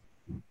like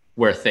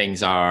where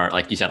things are,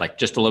 like you said, like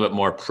just a little bit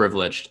more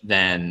privileged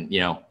than,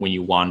 when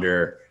you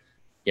wander,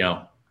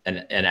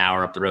 an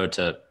hour up the road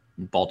to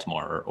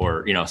Baltimore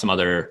or some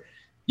other,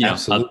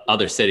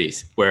 other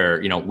cities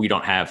where,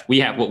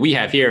 what we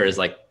have here is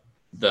like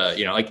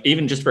like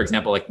even just for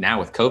example, like now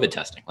with COVID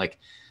testing, like,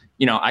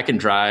 I can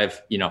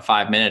drive,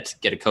 5 minutes,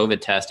 get a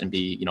COVID test and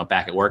be,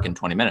 back at work in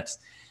 20 minutes.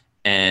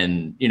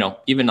 And,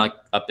 even like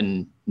up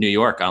in New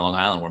York on Long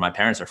Island, where my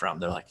parents are from,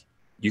 they're like,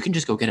 you can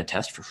just go get a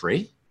test for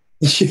free.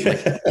 Yeah.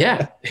 Like,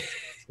 yeah.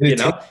 It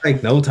takes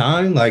like no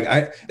time. Like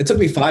it took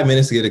me 5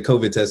 minutes to get a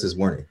COVID test this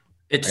morning.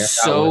 It's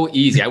so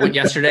easy. I went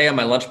yesterday on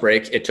my lunch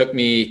break. It took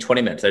me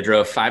 20 minutes. I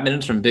drove 5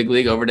 minutes from Big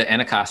League over to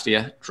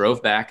Anacostia,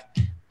 drove back,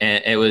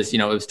 and it was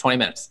 20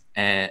 minutes.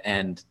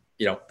 And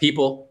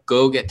people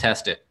go get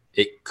tested.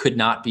 It could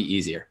not be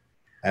easier.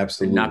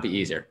 Absolutely. Could not be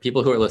easier.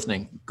 People who are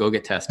listening, go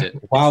get tested.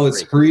 While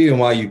it's free and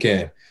while you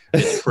can.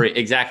 It's free.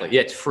 Exactly.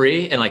 Yeah, it's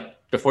free. And like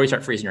before you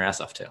start freezing your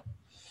ass off too.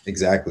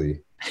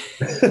 Exactly.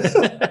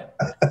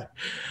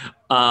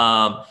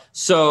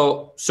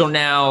 So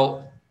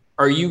now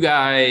are you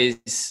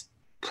guys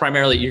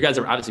primarily, you guys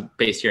are obviously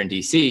based here in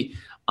DC.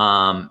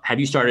 Have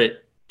you started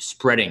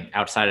spreading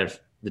outside of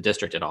the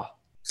district at all?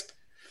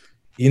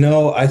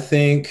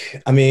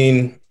 I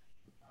mean,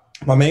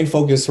 my main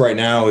focus right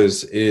now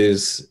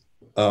is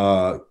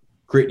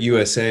Grit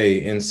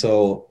USA. And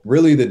so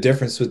really the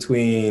difference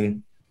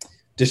between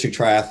District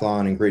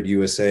Triathlon and Grit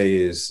USA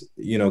is,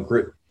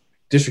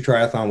 District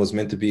Triathlon was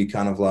meant to be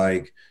kind of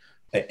like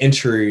an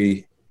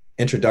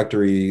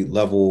introductory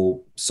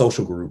level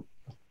social group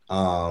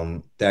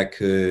that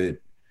could,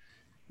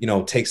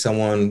 take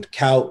someone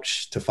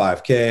couch to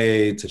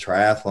 5K to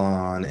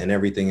triathlon and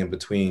everything in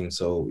between.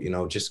 So,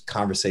 just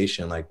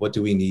conversation, like what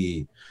do we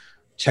need?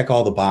 Check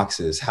all the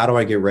boxes. How do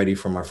I get ready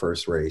for my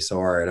first race? So,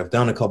 all right, I've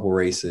done a couple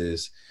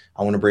races.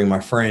 I want to bring my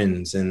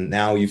friends. And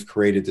now you've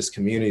created this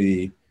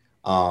community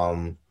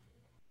that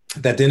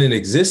didn't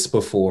exist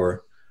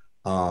before,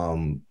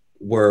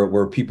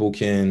 where people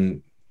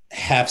can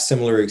have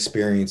similar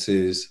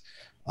experiences.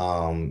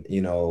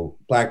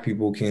 Black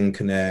people can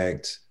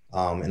connect,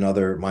 and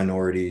other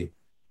minority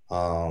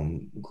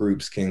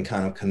groups can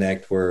kind of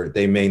connect where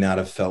they may not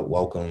have felt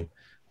welcome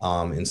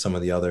in some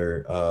of the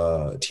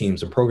other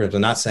teams and programs.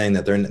 I'm not saying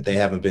that they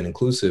haven't been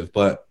inclusive,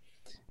 but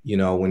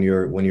when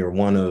you're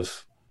one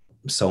of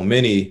so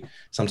many,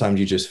 sometimes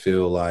you just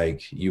feel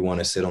like you want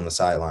to sit on the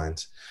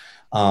sidelines.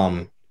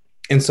 And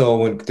so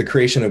when the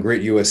creation of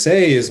Grit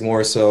USA is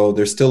more so,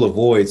 there's still a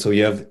void. So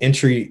you have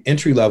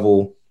entry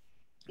level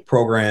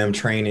program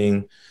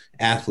training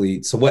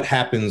athletes. So what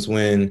happens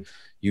when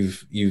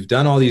you've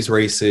done all these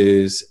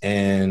races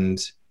and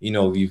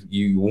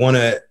you want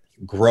to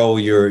grow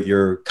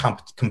your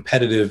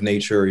competitive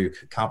nature, your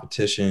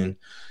competition,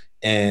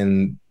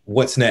 and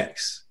what's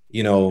next?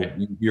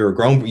 You're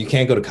grown, you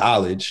can't go to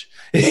college,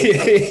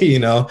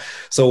 so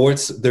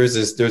there's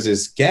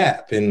this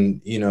gap, and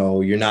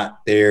you're not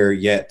there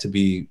yet to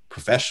be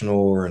professional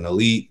or an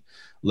elite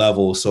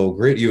level. So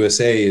Grit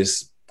USA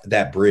is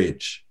that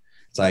bridge.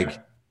 It's like,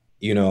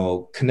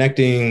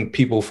 connecting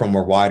people from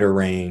a wider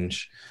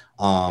range,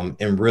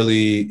 and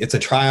really it's a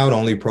tryout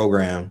only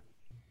program.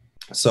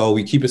 So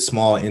we keep it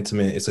small,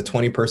 intimate. It's a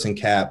 20-person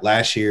cap.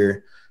 Last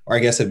year, or I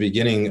guess at the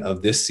beginning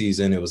of this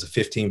season, it was a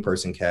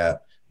 15-person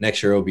cap.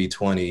 Next year it'll be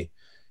 20,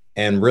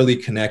 and really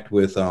connect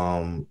with,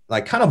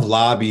 like kind of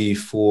lobby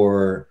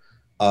for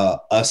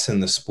us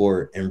in the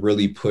sport and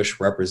really push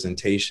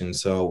representation.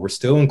 So we're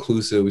still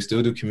inclusive. We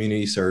still do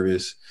community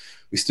service.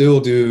 We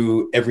still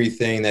do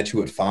everything that you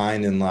would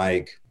find in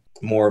like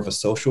more of a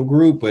social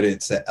group, but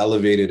it's an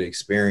elevated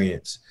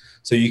experience.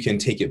 So you can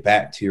take it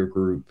back to your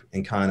group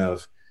and kind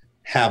of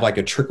have like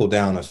a trickle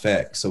down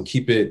effect. So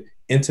keep it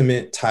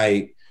intimate,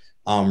 tight,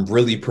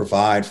 really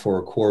provide for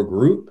a core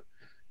group.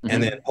 Mm-hmm.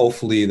 And then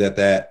hopefully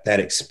that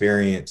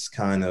experience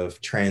kind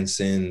of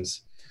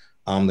transcends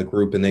the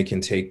group, and they can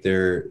take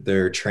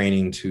their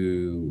training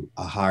to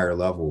a higher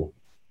level.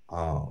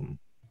 And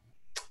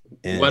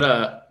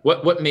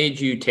what made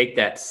you take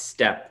that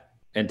step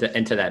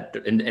into that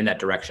in that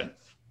direction?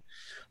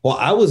 Well,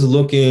 I was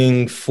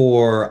looking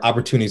for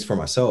opportunities for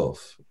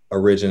myself.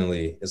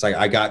 originally. It's like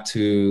I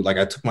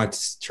took my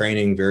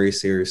training very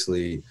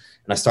seriously,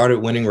 and I started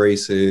winning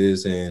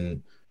races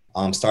and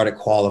started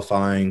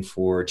qualifying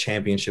for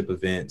championship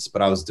events,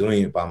 but I was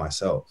doing it by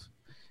myself.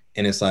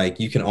 And it's like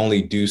you can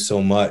only do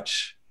so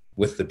much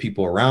with the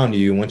people around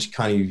you. Once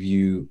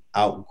you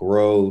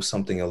outgrow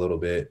something a little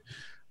bit,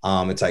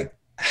 it's like,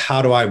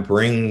 how do I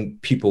bring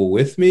people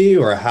with me,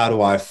 or how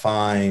do I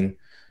find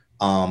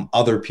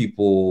other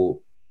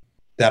people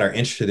that are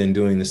interested in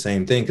doing the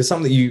same thing? Because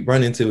something you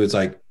run into is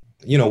like,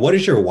 what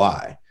is your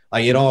why?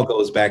 Like it all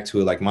goes back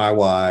to like my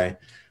why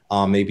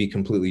may be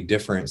completely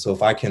different. So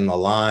if I can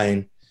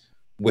align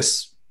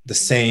with the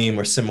same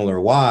or similar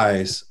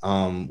whys,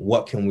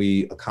 what can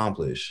we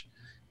accomplish?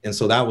 And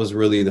so that was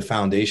really the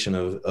foundation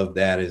of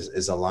that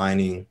is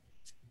aligning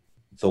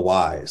the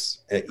whys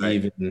at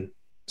even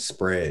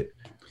spread.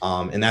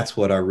 And that's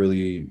what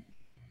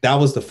that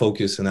was the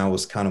focus, and that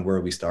was kind of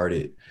where we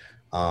started.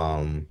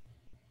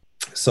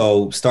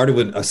 So started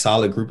with a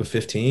solid group of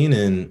 15,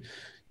 and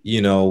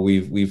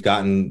we've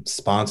gotten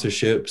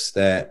sponsorships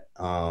that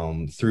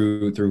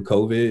through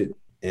COVID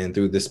and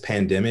through this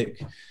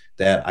pandemic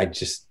that I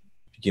just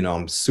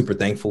I'm super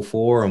thankful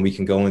for, and we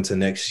can go into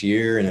next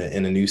year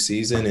in a new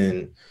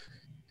season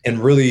and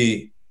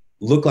really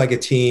look like a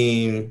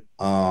team,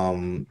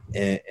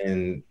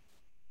 and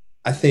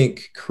I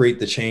think create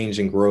the change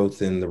and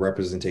growth and the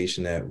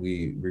representation that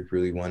we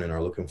really want and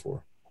are looking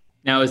for.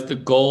 Now, is the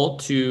goal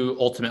to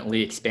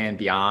ultimately expand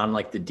beyond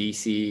like the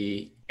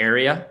DC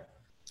area?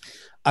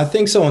 I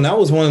think so. And that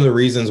was one of the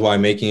reasons why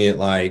making it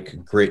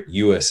like Grit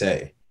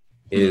USA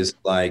is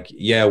like,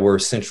 yeah, we're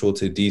central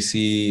to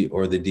DC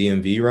or the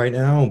DMV right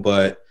now,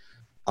 but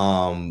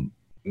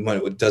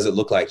does it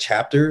look like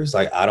chapters?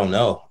 Like, I don't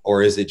know.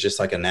 Or is it just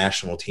like a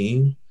national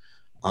team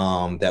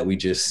that we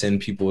just send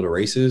people to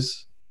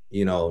races,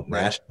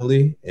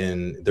 nationally,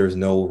 and there's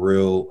no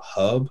real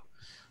hub?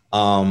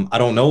 I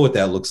don't know what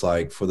that looks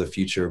like for the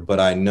future, but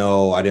I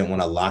know I didn't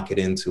want to lock it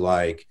into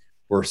like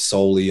we're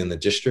solely in the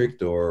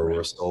district or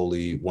we're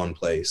solely one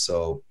place.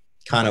 So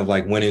kind of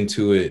like went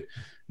into it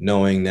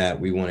knowing that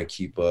we want to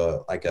keep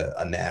a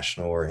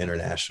national or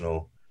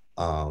international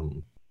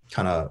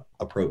kind of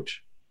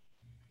approach.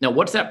 Now,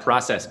 what's that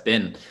process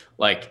been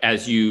like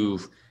as you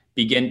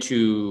begin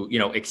to,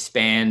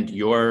 expand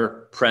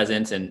your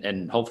presence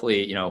and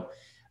hopefully,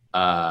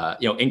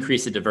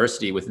 increase the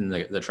diversity within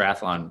the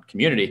triathlon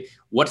community?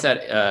 What's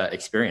that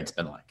experience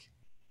been like?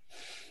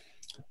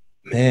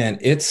 Man,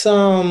 it's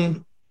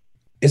been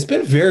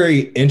very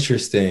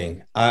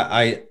interesting.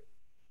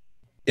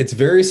 It's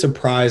very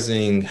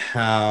surprising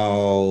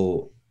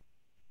how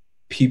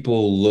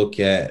people look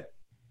at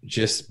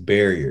just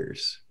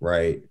barriers,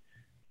 right?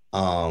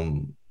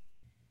 And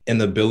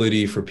the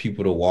ability for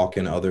people to walk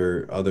in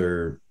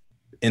other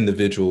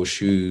individual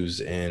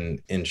shoes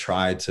and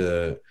try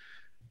to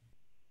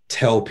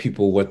tell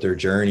people what their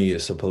journey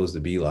is supposed to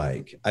be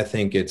like. I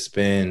think it's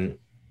been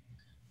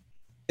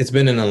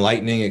an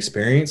enlightening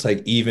experience,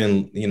 like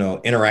even,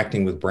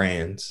 interacting with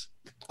brands,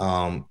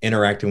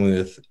 interacting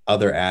with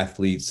other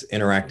athletes,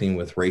 interacting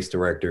with race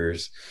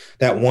directors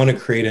that want to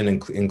create an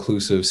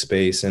inclusive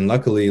space. And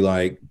luckily,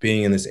 like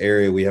being in this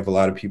area, we have a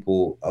lot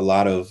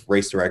of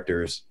race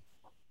directors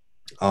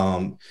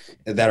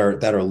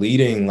that are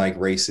leading like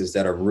races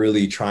that are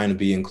really trying to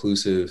be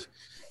inclusive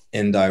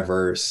and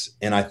diverse.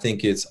 And I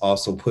think it's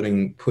also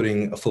putting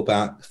a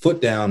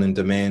foot down and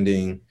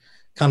demanding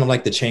kind of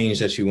like the change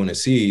that you want to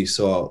see.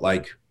 So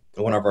like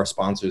one of our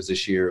sponsors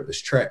this year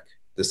is Trek,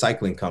 the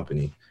cycling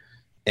company,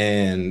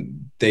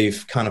 and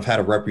they've kind of had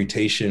a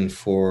reputation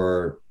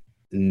for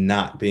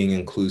not being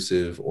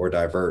inclusive or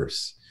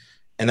diverse.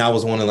 And that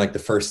was one of like the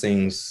first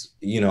things,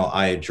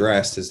 I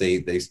addressed as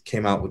they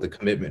came out with a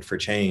commitment for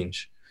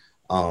change,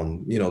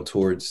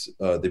 towards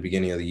the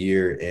beginning of the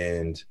year.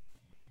 And,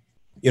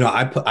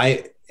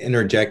 I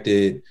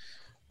interjected,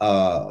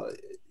 kind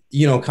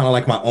of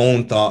like my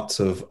own thoughts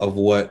of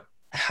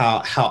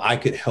how I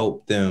could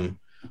help them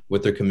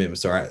with their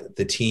commitments, or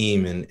the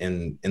team and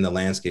in the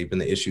landscape and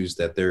the issues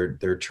that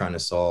they're trying to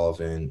solve,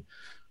 and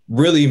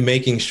really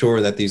making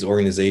sure that these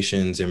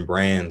organizations and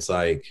brands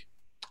like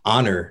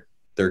honor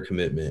their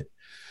commitment.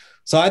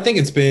 So I think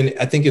it's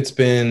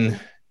been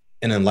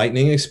an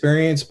enlightening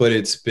experience, but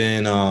it's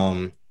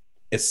been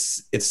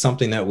it's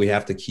something that we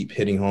have to keep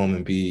hitting home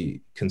and be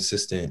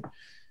consistent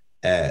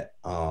at.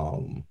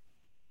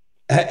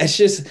 It's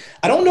just,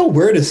 I don't know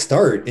where to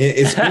start.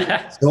 It's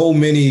so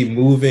many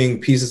moving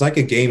pieces, like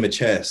a game of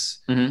chess.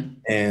 Mm-hmm.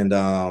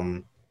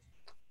 And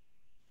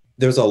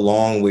there's a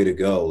long way to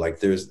go. Like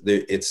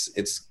it's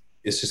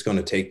just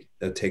going to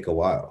take a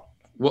while.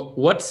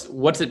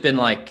 What's it been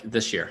like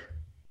this year?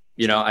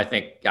 I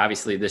think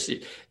obviously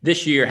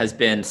this year has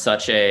been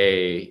such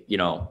a,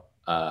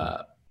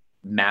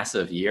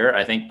 massive year,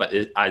 I think, but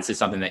it's just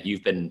something that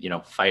you've been,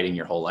 fighting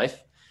your whole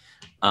life.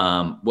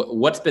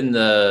 What's been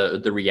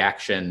the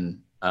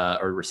reaction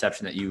or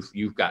reception that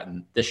you've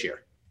gotten this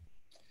year?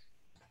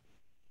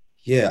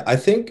 Yeah, I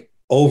think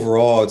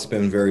overall it's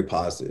been very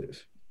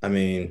positive. I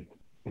mean,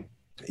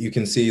 you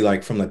can see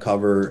like from the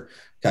cover,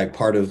 like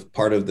part of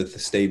the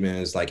statement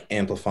is like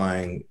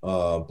amplifying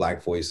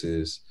Black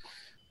voices,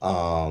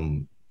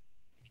 um,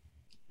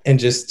 and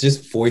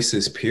just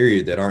voices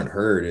period that aren't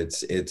heard.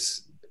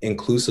 It's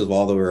inclusive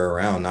all the way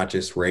around, not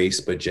just race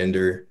but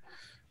gender,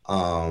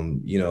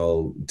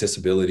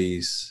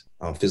 disabilities,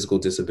 physical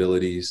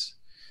disabilities,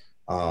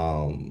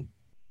 um,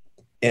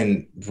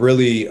 and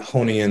really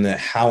honing in that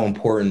how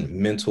important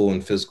mental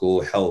and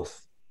physical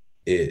health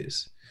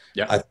is.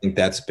 Yeah. I think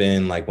that's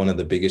been like one of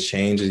the biggest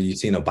changes. You've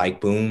seen a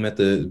bike boom at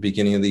the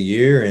beginning of the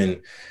year,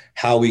 and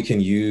how we can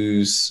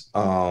use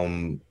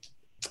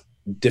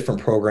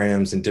different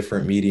programs and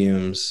different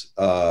mediums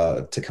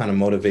to kind of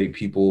motivate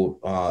people,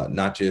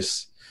 not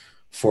just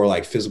for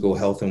like physical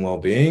health and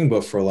well-being,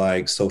 but for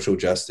like social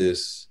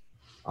justice,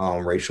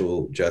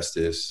 racial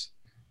justice.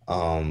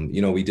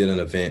 We did an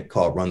event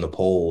called Run the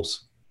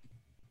Polls,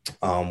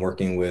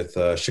 working with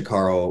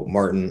Shakaro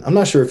Martin. I'm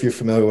not sure if you're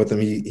familiar with him.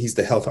 He's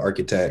the health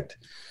architect.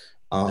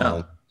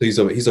 No. He's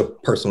a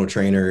personal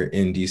trainer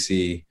in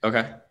DC.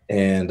 Okay.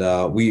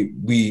 And we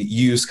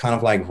use kind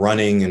of like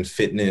running and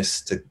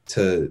fitness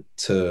to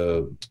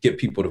get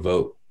people to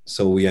vote.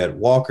 So we had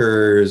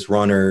walkers,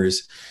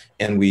 runners,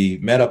 and we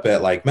met up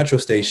at like metro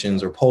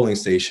stations or polling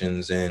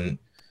stations, and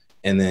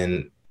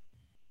then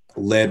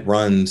led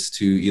runs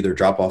to either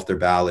drop off their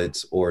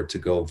ballots or to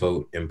go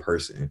vote in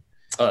person.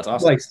 Oh, that's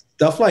awesome. Like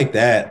stuff like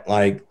that,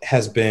 like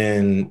has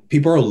been,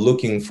 people are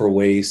looking for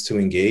ways to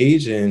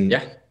engage, and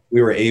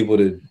we were able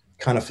to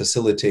kind of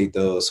facilitate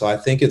those. So I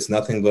think it's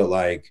nothing but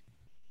like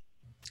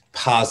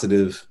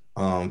positive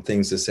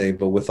things to say.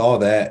 But with all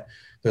that,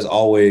 there's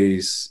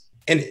always,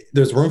 and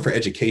there's room for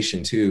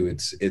education too.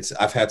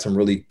 I've had some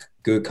really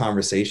good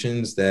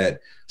conversations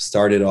that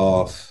started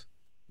off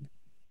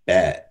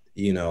bad,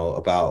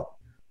 about,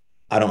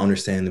 I don't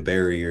understand the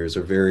barriers,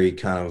 or very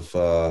kind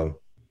of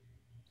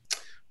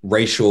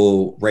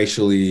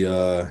racially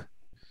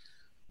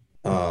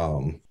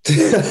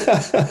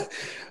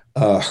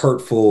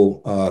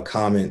hurtful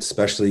comments,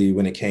 especially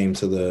when it came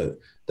to the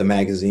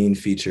magazine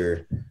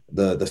feature,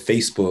 the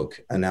Facebook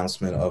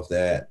announcement of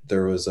that.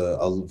 There was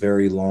a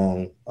very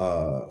long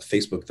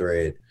Facebook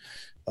thread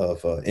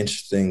of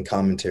interesting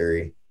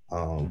commentary.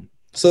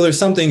 So there's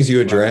some things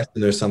you address,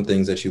 and there's some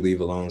things that you leave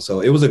alone.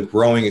 So it was a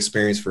growing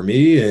experience for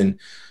me, and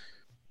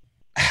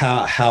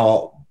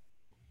how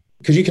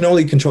because you can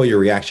only control your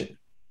reaction.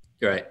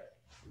 Right.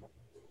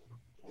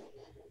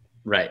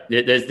 Right.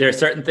 There are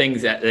certain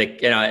things that,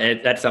 like,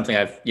 and that's something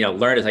I've,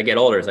 learned as I get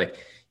older. It's like,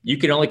 you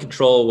can only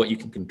control what you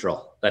can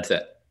control. That's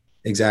it.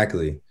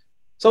 Exactly.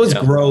 So it's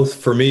growth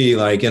for me.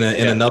 Like in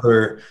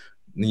another,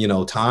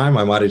 time,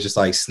 I might've just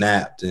like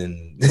snapped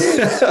and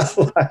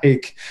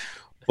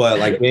but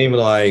like being able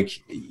to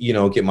like,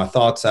 get my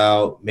thoughts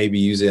out, maybe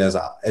use it as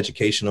an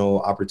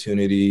educational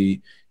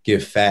opportunity,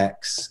 give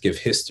facts, give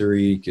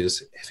history, give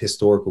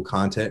historical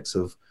context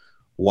of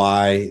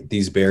why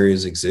these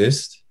barriers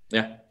exist.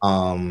 Yeah.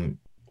 Trying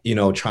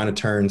to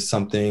turn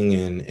something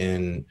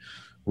and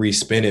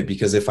respin it,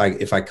 because if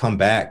I come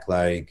back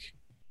like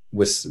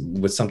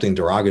with something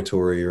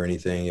derogatory or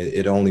anything,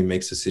 it only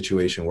makes the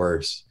situation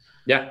worse.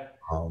 Yeah.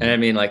 And I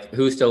mean, like,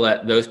 who's to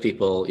let those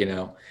people,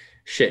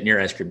 shit in your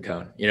ice cream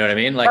cone? You know what I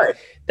mean? Like, right.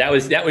 that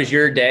was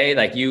your day.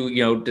 Like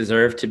you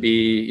deserve to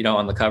be,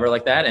 on the cover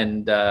like that.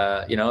 And,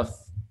 if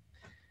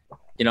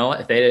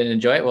they didn't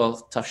enjoy it, well,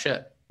 tough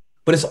shit.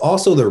 But it's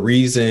also the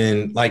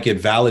reason, like,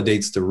 it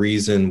validates the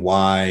reason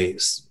why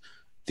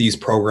these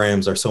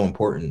programs are so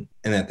important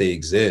and that they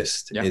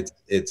exist. Yeah.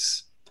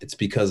 It's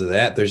because of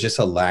that. There's just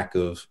a lack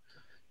of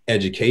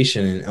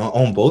education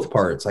on both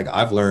parts. Like,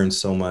 I've learned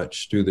so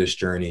much through this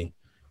journey,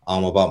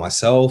 about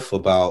myself,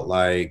 about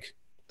like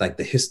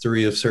the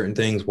history of certain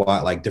things,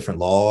 why, like, different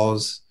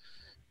laws.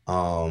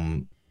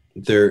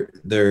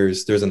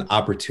 There's an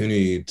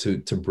opportunity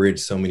to bridge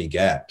so many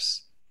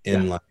gaps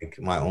in like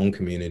my own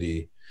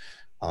community,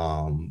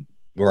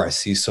 where I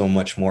see so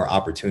much more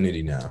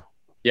opportunity now.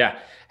 Yeah.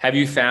 Have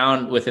you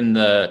found within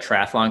the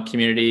triathlon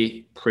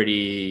community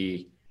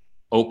pretty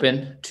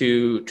open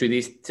to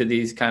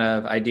these kind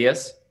of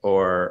ideas,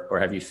 or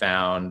have you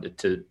found it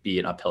to be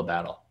an uphill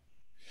battle?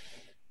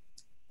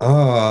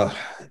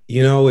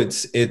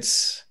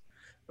 It's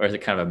or is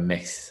it kind of a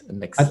mix?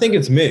 I think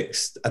it's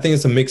mixed. I think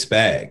it's a mixed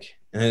bag,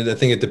 and I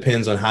think it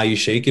depends on how you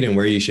shake it and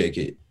where you shake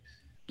it.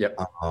 Yep.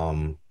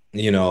 I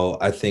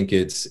think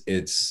it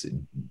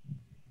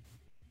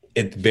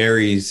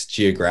varies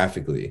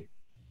geographically.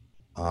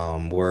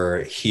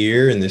 We're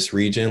here in this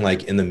region,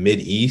 like in the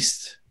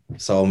Mid-East,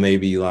 so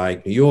maybe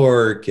like New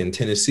York and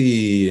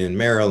Tennessee and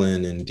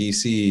Maryland and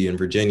DC and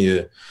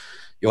Virginia,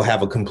 you'll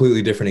have a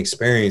completely different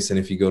experience than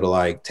if you go to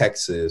like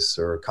Texas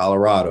or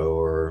Colorado,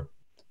 or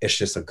it's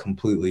just a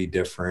completely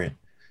different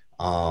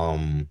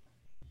kind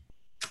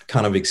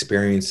of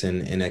experience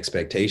and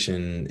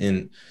expectation.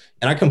 And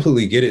I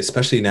completely get it,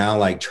 especially now,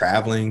 like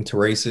traveling to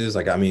races.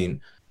 Like, I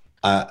mean,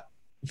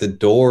 the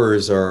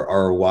doors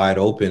are wide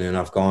open, and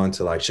I've gone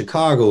to like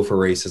Chicago for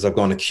races. I've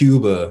gone to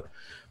Cuba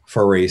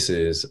for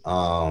races.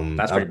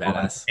 That's pretty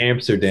badass.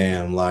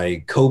 Amsterdam,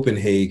 like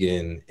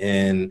Copenhagen,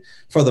 and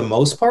for the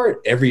most part,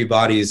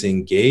 everybody's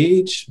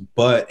engaged,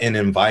 but and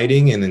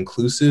inviting and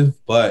inclusive.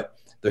 But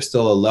there's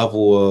still a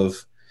level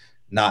of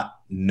not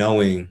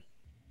knowing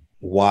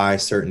why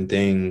certain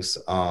things,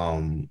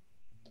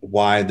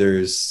 why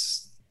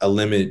there's a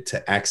limit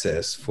to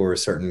access for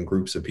certain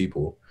groups of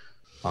people,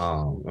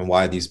 and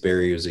why these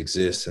barriers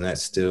exist. And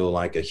that's still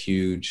like a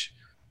huge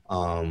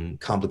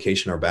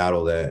complication or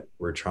battle that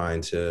we're trying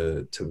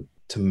to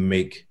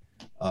make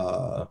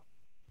a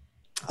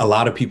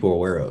lot of people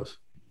aware of.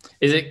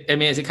 Is it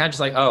kind of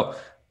just like, oh,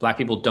 Black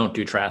people don't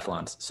do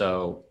triathlons,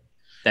 so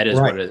that is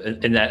right. what it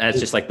is, and that's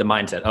just like the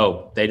mindset.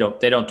 Oh, they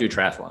don't do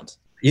triathlons.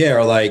 Yeah,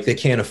 or like they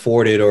can't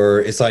afford it, or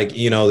it's like,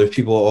 there's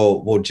people,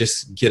 oh, well,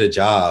 just get a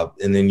job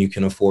and then you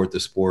can afford the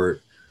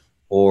sport,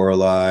 or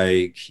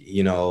like,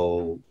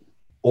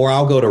 or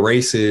I'll go to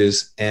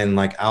races and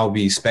like I'll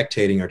be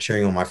spectating or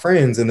cheering on my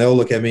friends, and they'll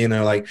look at me and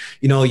they're like,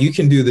 you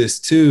can do this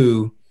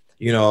too,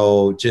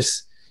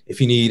 just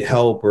if you need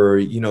help, or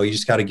you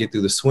just got to get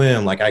through the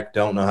swim. Like, I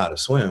don't know how to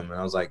swim, and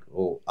I was like,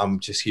 well, I'm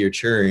just here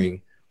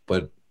cheering,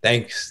 but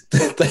thanks for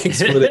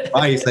the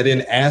advice. I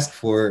didn't ask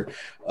for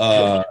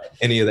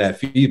any of that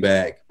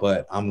feedback,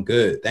 but I'm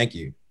good, thank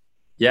you.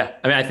 Yeah,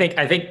 I mean,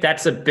 I think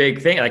that's a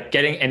big thing, like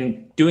getting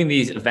and doing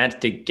these events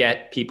to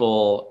get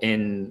people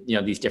in,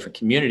 these different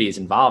communities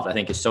involved, I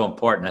think is so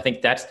important. I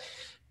think that's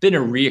been a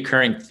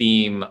reoccurring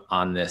theme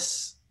on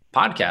this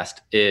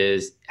podcast,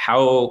 is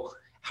how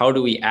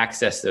do we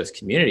access those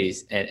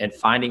communities, and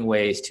finding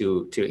ways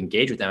to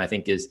engage with them, I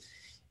think is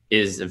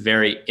a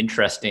very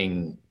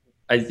interesting.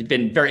 It's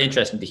been very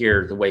interesting to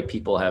hear the way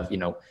people have,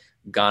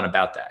 gone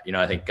about that.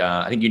 I think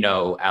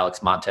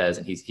Alex Montez,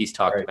 and he's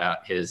talked right.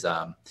 about his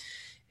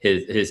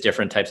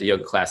different types of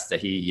yoga classes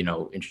that he,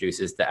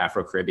 introduces the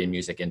Afro-Caribbean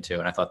music into.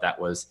 And I thought that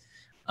was,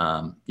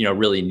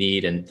 really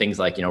neat, and things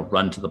like,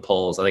 run to the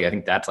polls. I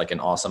think that's like an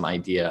awesome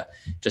idea,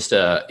 just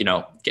to,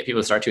 get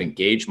people to start to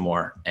engage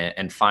more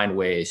and find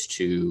ways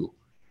to,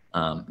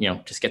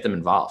 just get them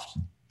involved.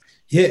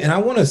 Yeah. And I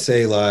want to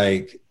say,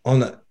 like,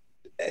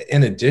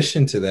 in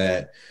addition to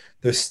that,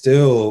 there's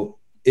still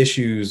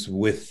issues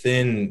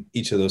within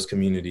each of those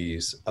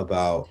communities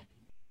about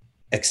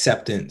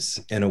acceptance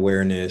and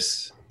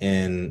awareness,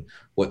 and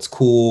what's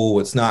cool,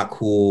 what's not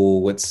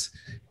cool, what's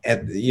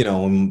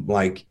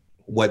like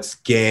what's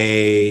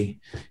gay,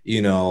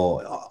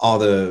 all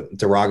the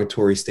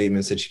derogatory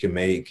statements that you can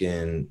make,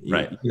 and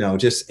right.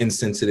 Just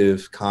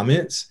insensitive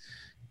comments.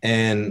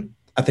 And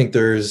I think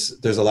there's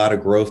a lot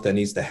of growth that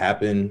needs to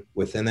happen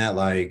within that.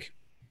 Like,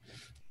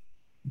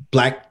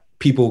 Black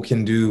people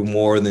can do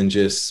more than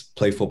just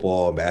play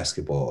football or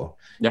basketball.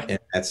 Yeah. And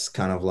that's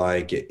kind of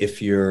like,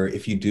 if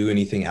you do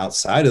anything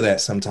outside of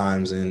that,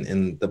 sometimes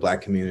in the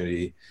Black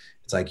community,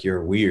 it's like,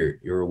 you're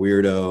weird, you're a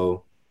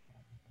weirdo,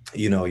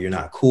 you're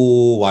not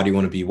cool. Why do you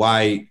want to be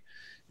white?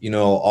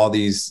 All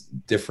these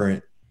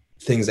different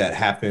things that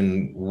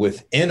happen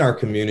within our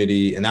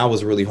community. And that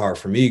was really hard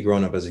for me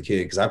growing up as a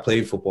kid, because I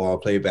played football,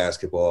 I played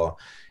basketball,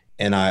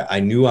 and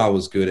I knew I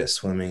was good at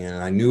swimming,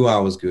 and I knew I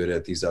was good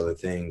at these other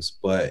things,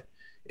 but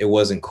it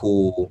wasn't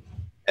cool,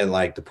 and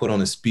like to put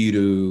on a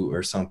Speedo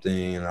or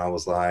something. And I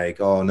was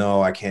like, oh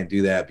no, I can't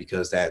do that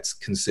because that's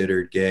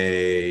considered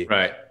gay,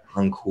 right,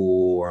 uncool,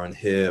 or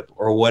unhip,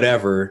 or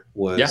whatever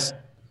was yeah.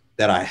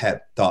 that I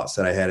had thoughts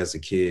that I had as a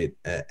kid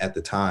at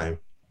the time.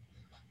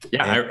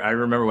 Yeah. And I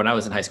remember when I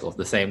was in high school,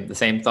 the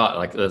same thought,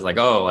 like, it was like,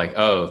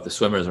 oh, the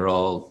swimmers are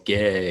all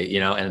gay,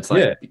 and it's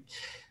like, yeah.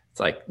 It's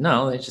like,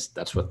 no,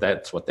 that's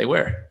what they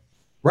wear.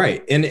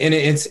 Right. And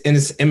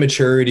it's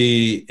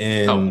immaturity,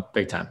 and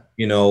big time,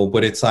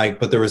 but it's like,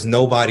 but there was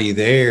nobody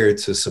there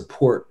to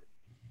support,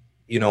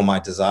 my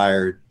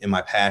desire and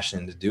my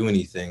passion to do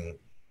anything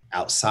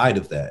outside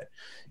of that,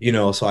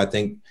 so I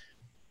think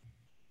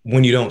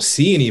when you don't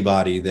see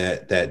anybody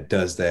that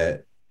does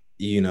that,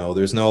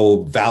 there's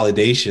no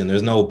validation,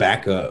 there's no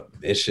backup.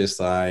 It's just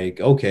like,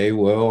 okay,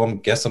 well, I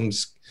guess I'm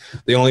just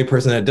the only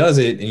person that does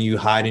it, and you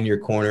hide in your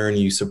corner and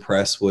you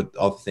suppress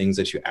all the things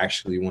that you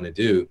actually want to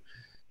do.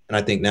 And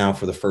I think now,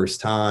 for the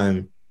first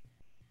time,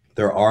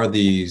 there are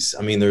these,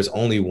 there's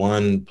only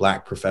one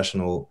Black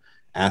professional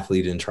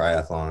athlete in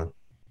triathlon.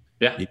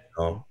 Yeah.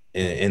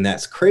 And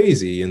that's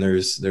crazy. And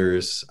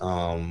there's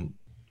an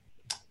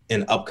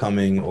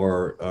upcoming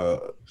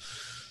or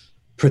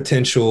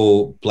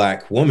potential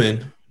Black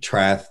woman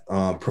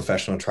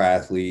professional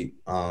triathlete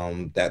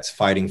that's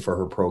fighting for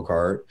her pro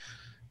card.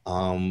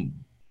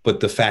 But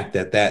the fact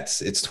that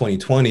it's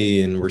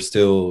 2020 and we're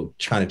still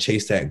trying to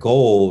chase that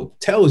goal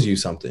tells you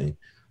something.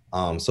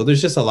 So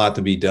there's just a lot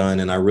to be done.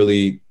 And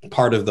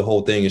part of the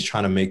whole thing is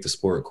trying to make the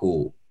sport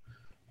cool.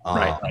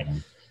 Right.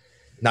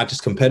 Not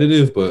just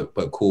competitive,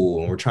 but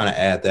cool. And we're trying to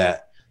add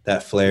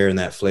that flair and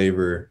that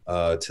flavor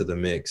to the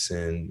mix.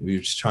 And we're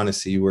just trying to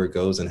see where it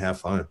goes and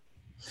have fun.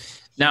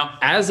 Now,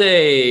 as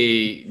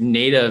a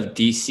native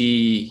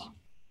DC,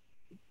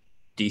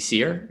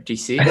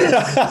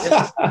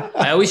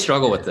 I always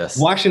struggle with this.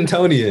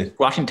 Washingtonian.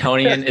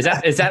 Is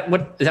that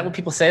what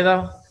people say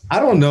though? I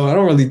don't know. I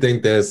don't really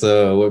think that's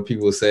what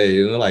people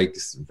say, like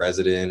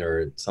resident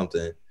or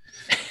something.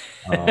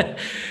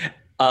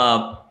 How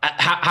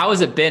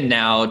has it been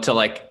now to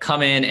like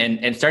come in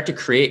and start to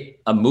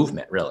create a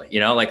movement, really?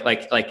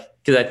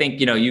 Because I think,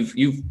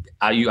 you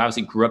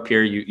obviously grew up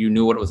here, you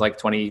knew what it was like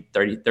 20,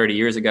 30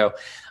 years ago.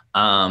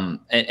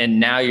 And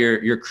now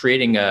you're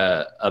creating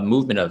a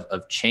movement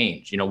of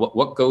change.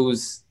 What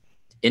goes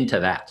into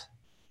that?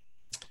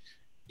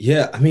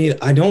 Yeah, I mean,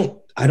 I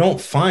don't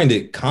find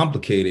it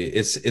complicated.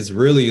 It's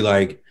really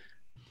like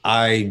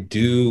I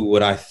do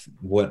what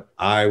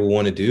I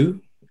want to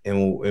do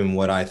and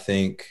what I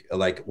think,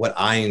 like what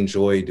I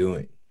enjoy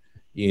doing,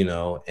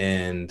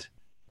 and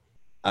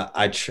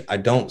I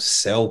don't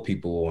sell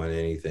people on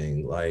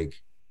anything.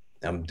 Like,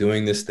 I'm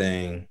doing this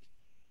thing.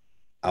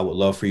 I would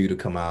love for you to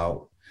come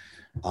out.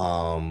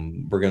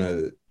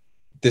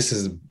 This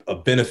is a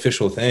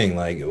beneficial thing,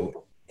 like,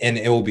 and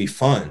it will be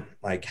fun.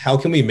 Like, how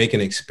can we make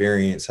an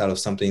experience out of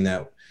something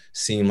that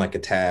seemed like a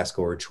task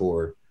or a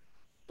chore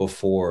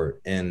before?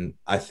 And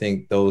I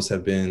think those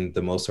have been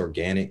the most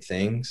organic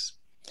things,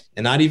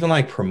 and not even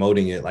like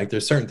promoting it. Like,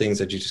 there's certain things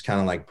that you just kind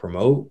of like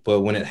promote,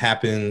 but when it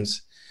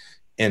happens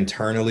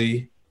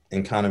internally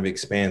and kind of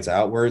expands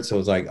outward. So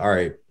it's like, all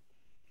right,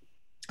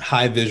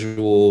 high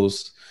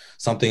visuals,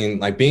 something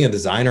like being a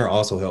designer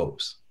also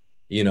helps.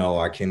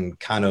 I can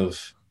kind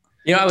of,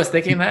 I was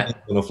thinking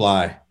that on the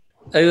fly.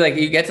 Like,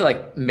 you get to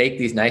like make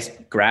these nice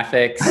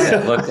graphics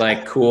that look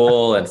like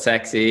cool and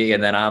sexy.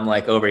 And then I'm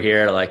like over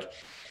here, like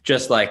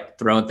just like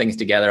throwing things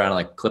together on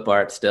like clip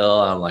art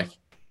still. I'm like,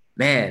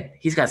 man,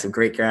 he's got some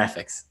great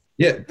graphics.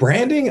 Yeah.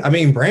 Branding. I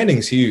mean,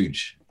 branding's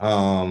huge.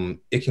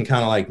 It can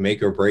kind of like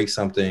make or break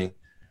something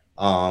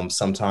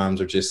sometimes,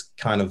 or just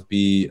kind of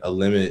be a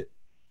limit.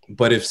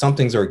 But if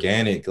something's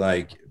organic,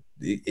 like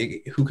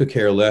who could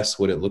care less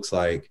what it looks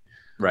like?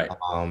 Right.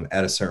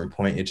 At a certain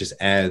point, it just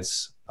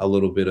adds a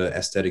little bit of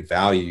aesthetic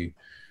value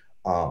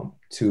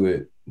to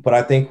it. But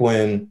I think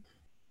when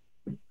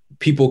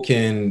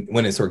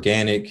it's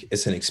organic,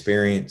 it's an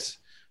experience,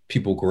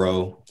 people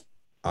grow.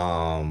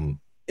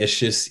 It's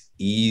just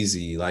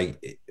easy.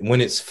 Like,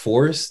 when it's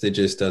forced, it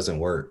just doesn't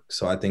work.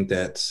 So I think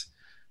that's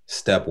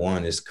step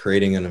one, is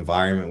creating an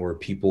environment where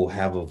people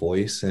have a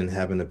voice and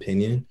have an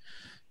opinion,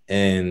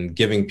 and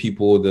giving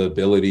people the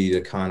ability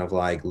to kind of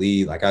like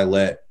lead. Like, I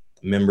let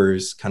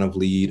members kind of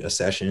lead a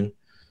session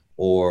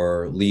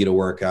or lead a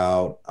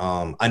workout.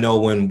 I know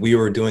when we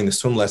were doing the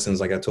swim lessons,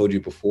 like I told you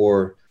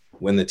before,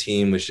 when the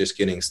team was just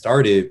getting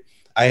started,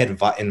 I had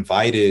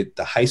invited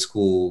the high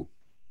school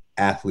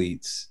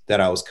athletes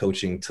that I was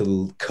coaching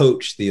to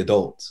coach the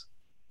adults.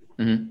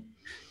 Mm-hmm.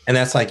 And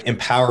that's like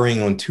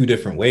empowering on two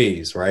different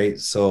ways, right?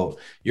 So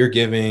you're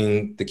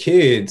giving the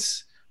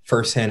kids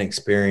firsthand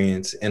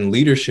experience and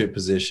leadership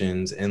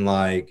positions, and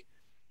like,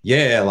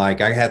 yeah,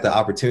 like I had the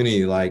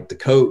opportunity like to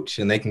coach,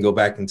 and they can go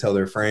back and tell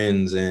their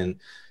friends, and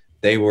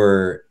they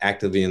were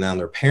actively around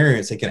their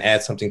parents. They can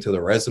add something to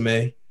their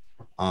resume,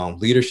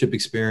 leadership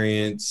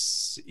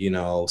experience,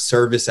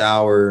 service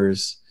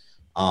hours.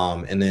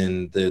 And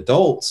then the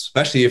adults,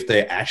 especially if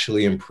they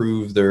actually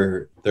improve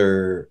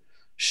their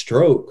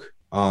stroke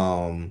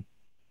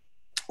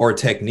or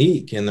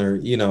technique, and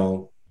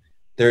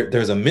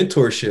there's a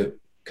mentorship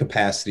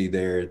capacity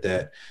there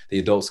that the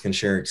adults can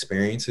share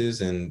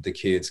experiences and the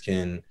kids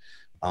can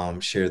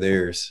share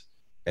theirs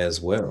as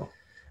well.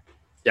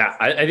 Yeah,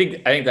 I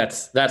think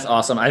that's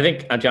awesome. I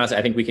think, honestly,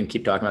 I think we can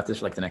keep talking about this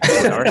for like the next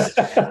 2 hours,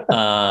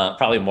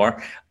 probably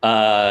more.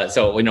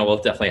 So we'll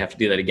definitely have to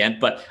do that again.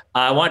 But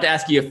I wanted to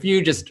ask you a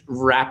few just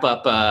wrap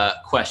up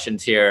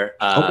questions here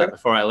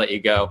before I let you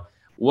go.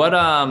 What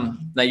now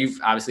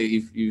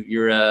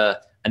you're a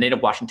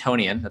native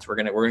Washingtonian. We're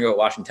gonna go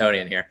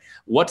Washingtonian here.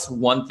 What's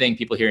one thing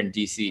people here in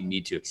DC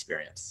need to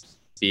experience?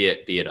 Be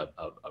it a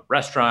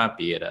restaurant,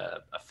 be it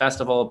a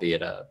festival, be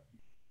it a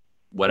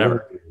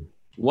whatever.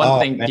 One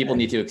thing people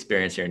need to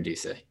experience here in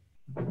DC.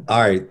 All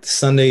right.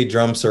 Sunday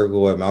drum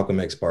circle at Malcolm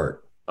X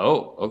Park.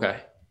 Oh, okay.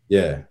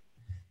 Yeah,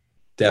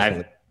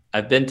 definitely.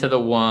 I've been to the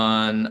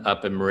one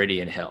up in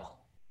Meridian Hill.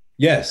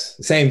 Yes.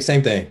 Same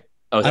thing.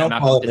 Oh, I don't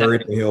call it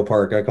Meridian Hill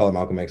Park. I call it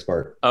Malcolm X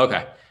Park.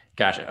 Okay.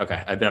 Gotcha.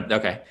 Okay. I've been up.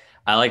 Okay.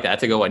 I like that.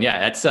 That's a good one. Yeah.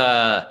 That's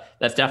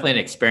definitely an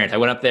experience. I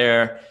went up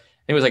there. I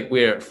think it was like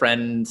we were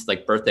friends,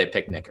 like birthday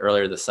picnic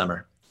earlier this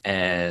summer.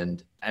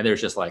 And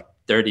there's just like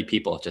 30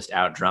 people just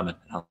out drumming.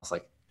 And I was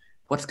like,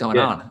 what's going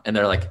on? And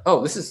they're like,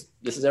 oh, this is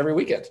every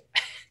weekend.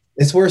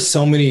 It's where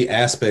so many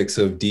aspects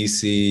of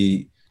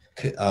DC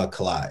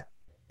collide,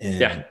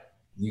 and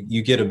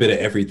you get a bit of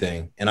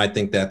everything. And I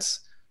think that's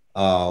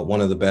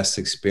one of the best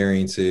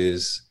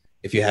experiences.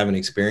 If you haven't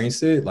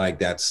experienced it, like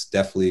that's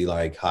definitely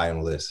like high on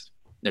the list.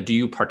 Now, do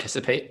you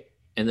participate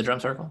in the drum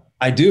circle?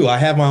 I do. I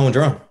have my own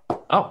drum.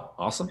 Oh,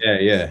 awesome.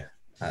 Yeah.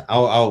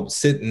 I'll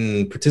sit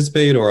and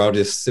participate, or I'll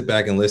just sit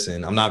back and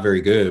listen. I'm not very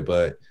good,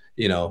 but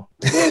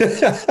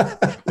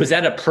Was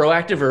that a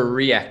proactive or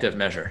reactive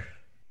measure?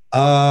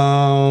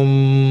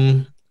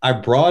 I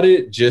brought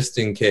it just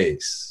in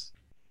case.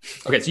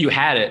 Okay, so you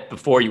had it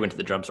before you went to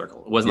the drum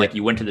circle. It wasn't like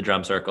you went to the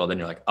drum circle, then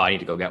you're like, oh, I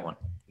need to go get one.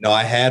 No,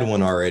 I had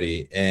one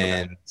already,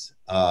 and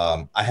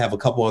I have a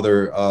couple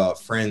other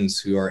friends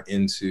who are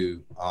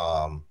into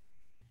kind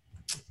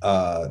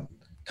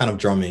of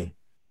drumming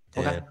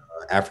and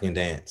African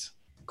dance.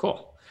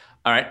 Cool.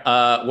 All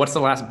right. What's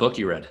the last book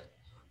you read?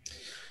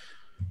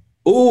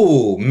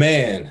 Oh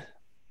man,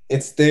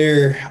 it's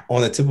there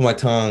on the tip of my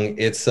tongue.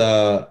 It's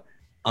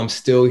I'm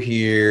Still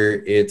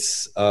Here.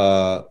 It's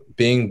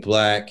Being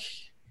Black,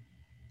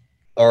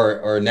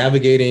 or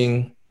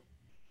Navigating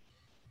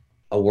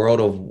a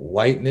World of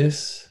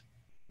Whiteness,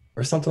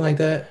 or something like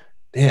that.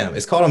 Damn,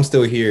 it's called I'm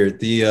Still Here.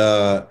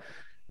 The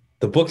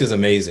book is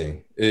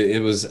amazing.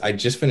 It was, I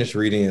just finished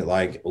reading it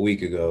like a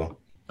week ago.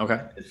 Okay.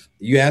 If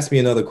you ask me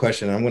another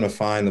question, I'm gonna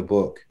find the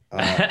book.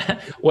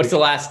 What's the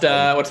last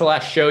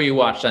show you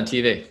watched on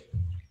TV?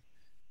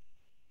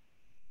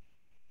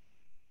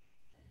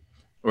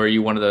 Or are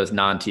you one of those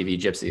non-TV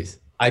gypsies?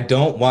 I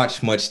don't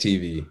watch much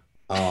TV.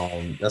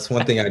 That's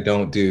one thing I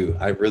don't do.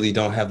 I really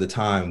don't have the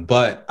time,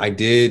 but I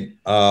did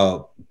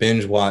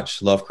binge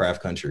watch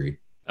Lovecraft Country.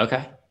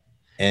 Okay.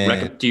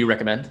 And do you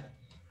recommend?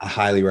 I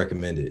highly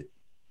recommend it.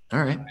 All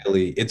right.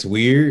 It's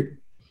weird.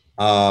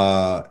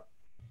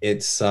 It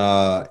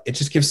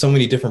just gives so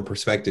many different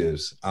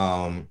perspectives.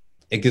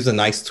 It gives a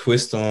nice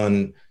twist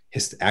on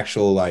his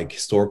actual like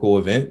historical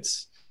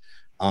events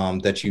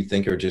that you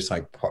think are just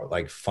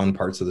like fun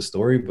parts of the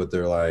story, but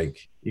they're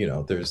like, you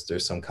know,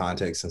 there's some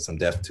context and some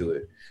depth to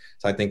it.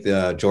 So I think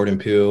Jordan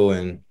Peele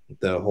and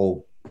the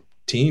whole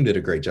team did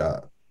a great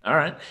job. All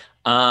right.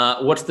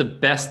 What's the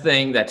best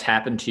thing that's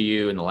happened to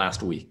you in the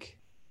last week?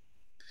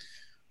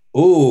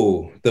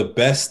 Ooh, the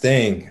best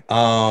thing.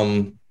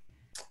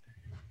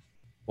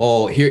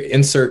 Well, here,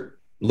 insert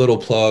little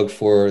plug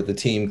for the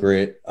Team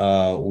Grit.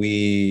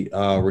 We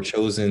were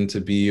chosen to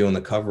be on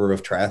the cover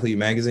of Triathlete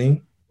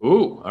magazine.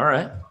 Ooh, all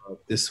right.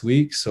 This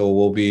week, so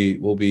we'll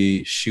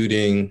be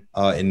shooting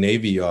in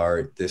Navy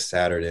Yard this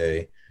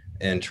Saturday,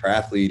 and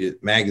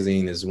Triathlete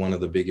magazine is one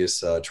of the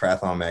biggest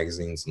triathlon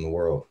magazines in the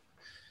world.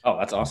 Oh,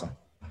 that's awesome.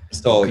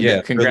 So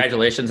yeah,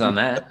 congratulations on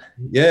that.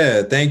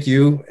 Yeah, thank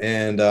you,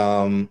 and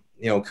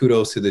you know,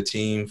 kudos to the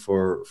team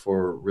for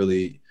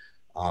really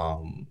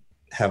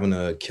having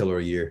a killer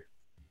year.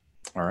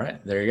 All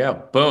right, there you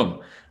go.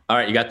 Boom. All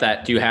right, you got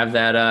that. Do you have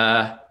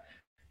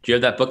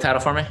that book title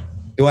for me?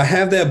 Do I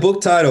have that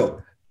book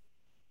title?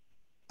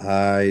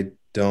 I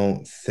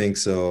don't think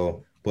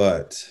so,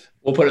 but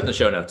we'll put it in the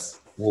show notes.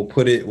 We'll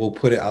put it.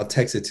 I'll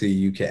text it to you.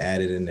 You can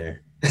add it in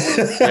there.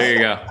 There you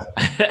go.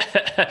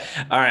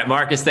 All right,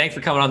 Marcus, thanks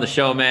for coming on the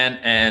show, man.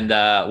 And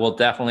we'll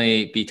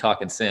definitely be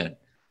talking soon.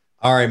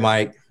 All right,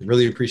 Mike.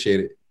 Really appreciate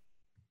it.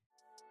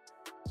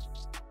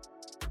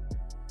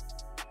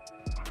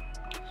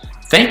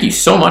 Thank you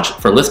so much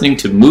for listening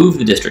to Move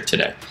the District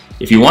today.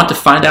 If you want to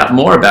find out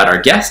more about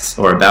our guests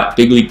or about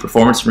Big League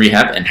Performance and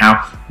Rehab and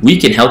how we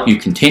can help you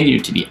continue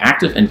to be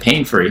active and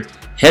pain-free,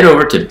 head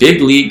over to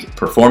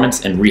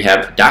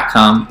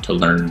bigleagueperformanceandrehab.com to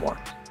learn more.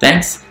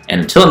 Thanks,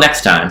 and until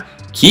next time,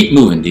 keep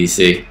moving,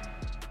 DC.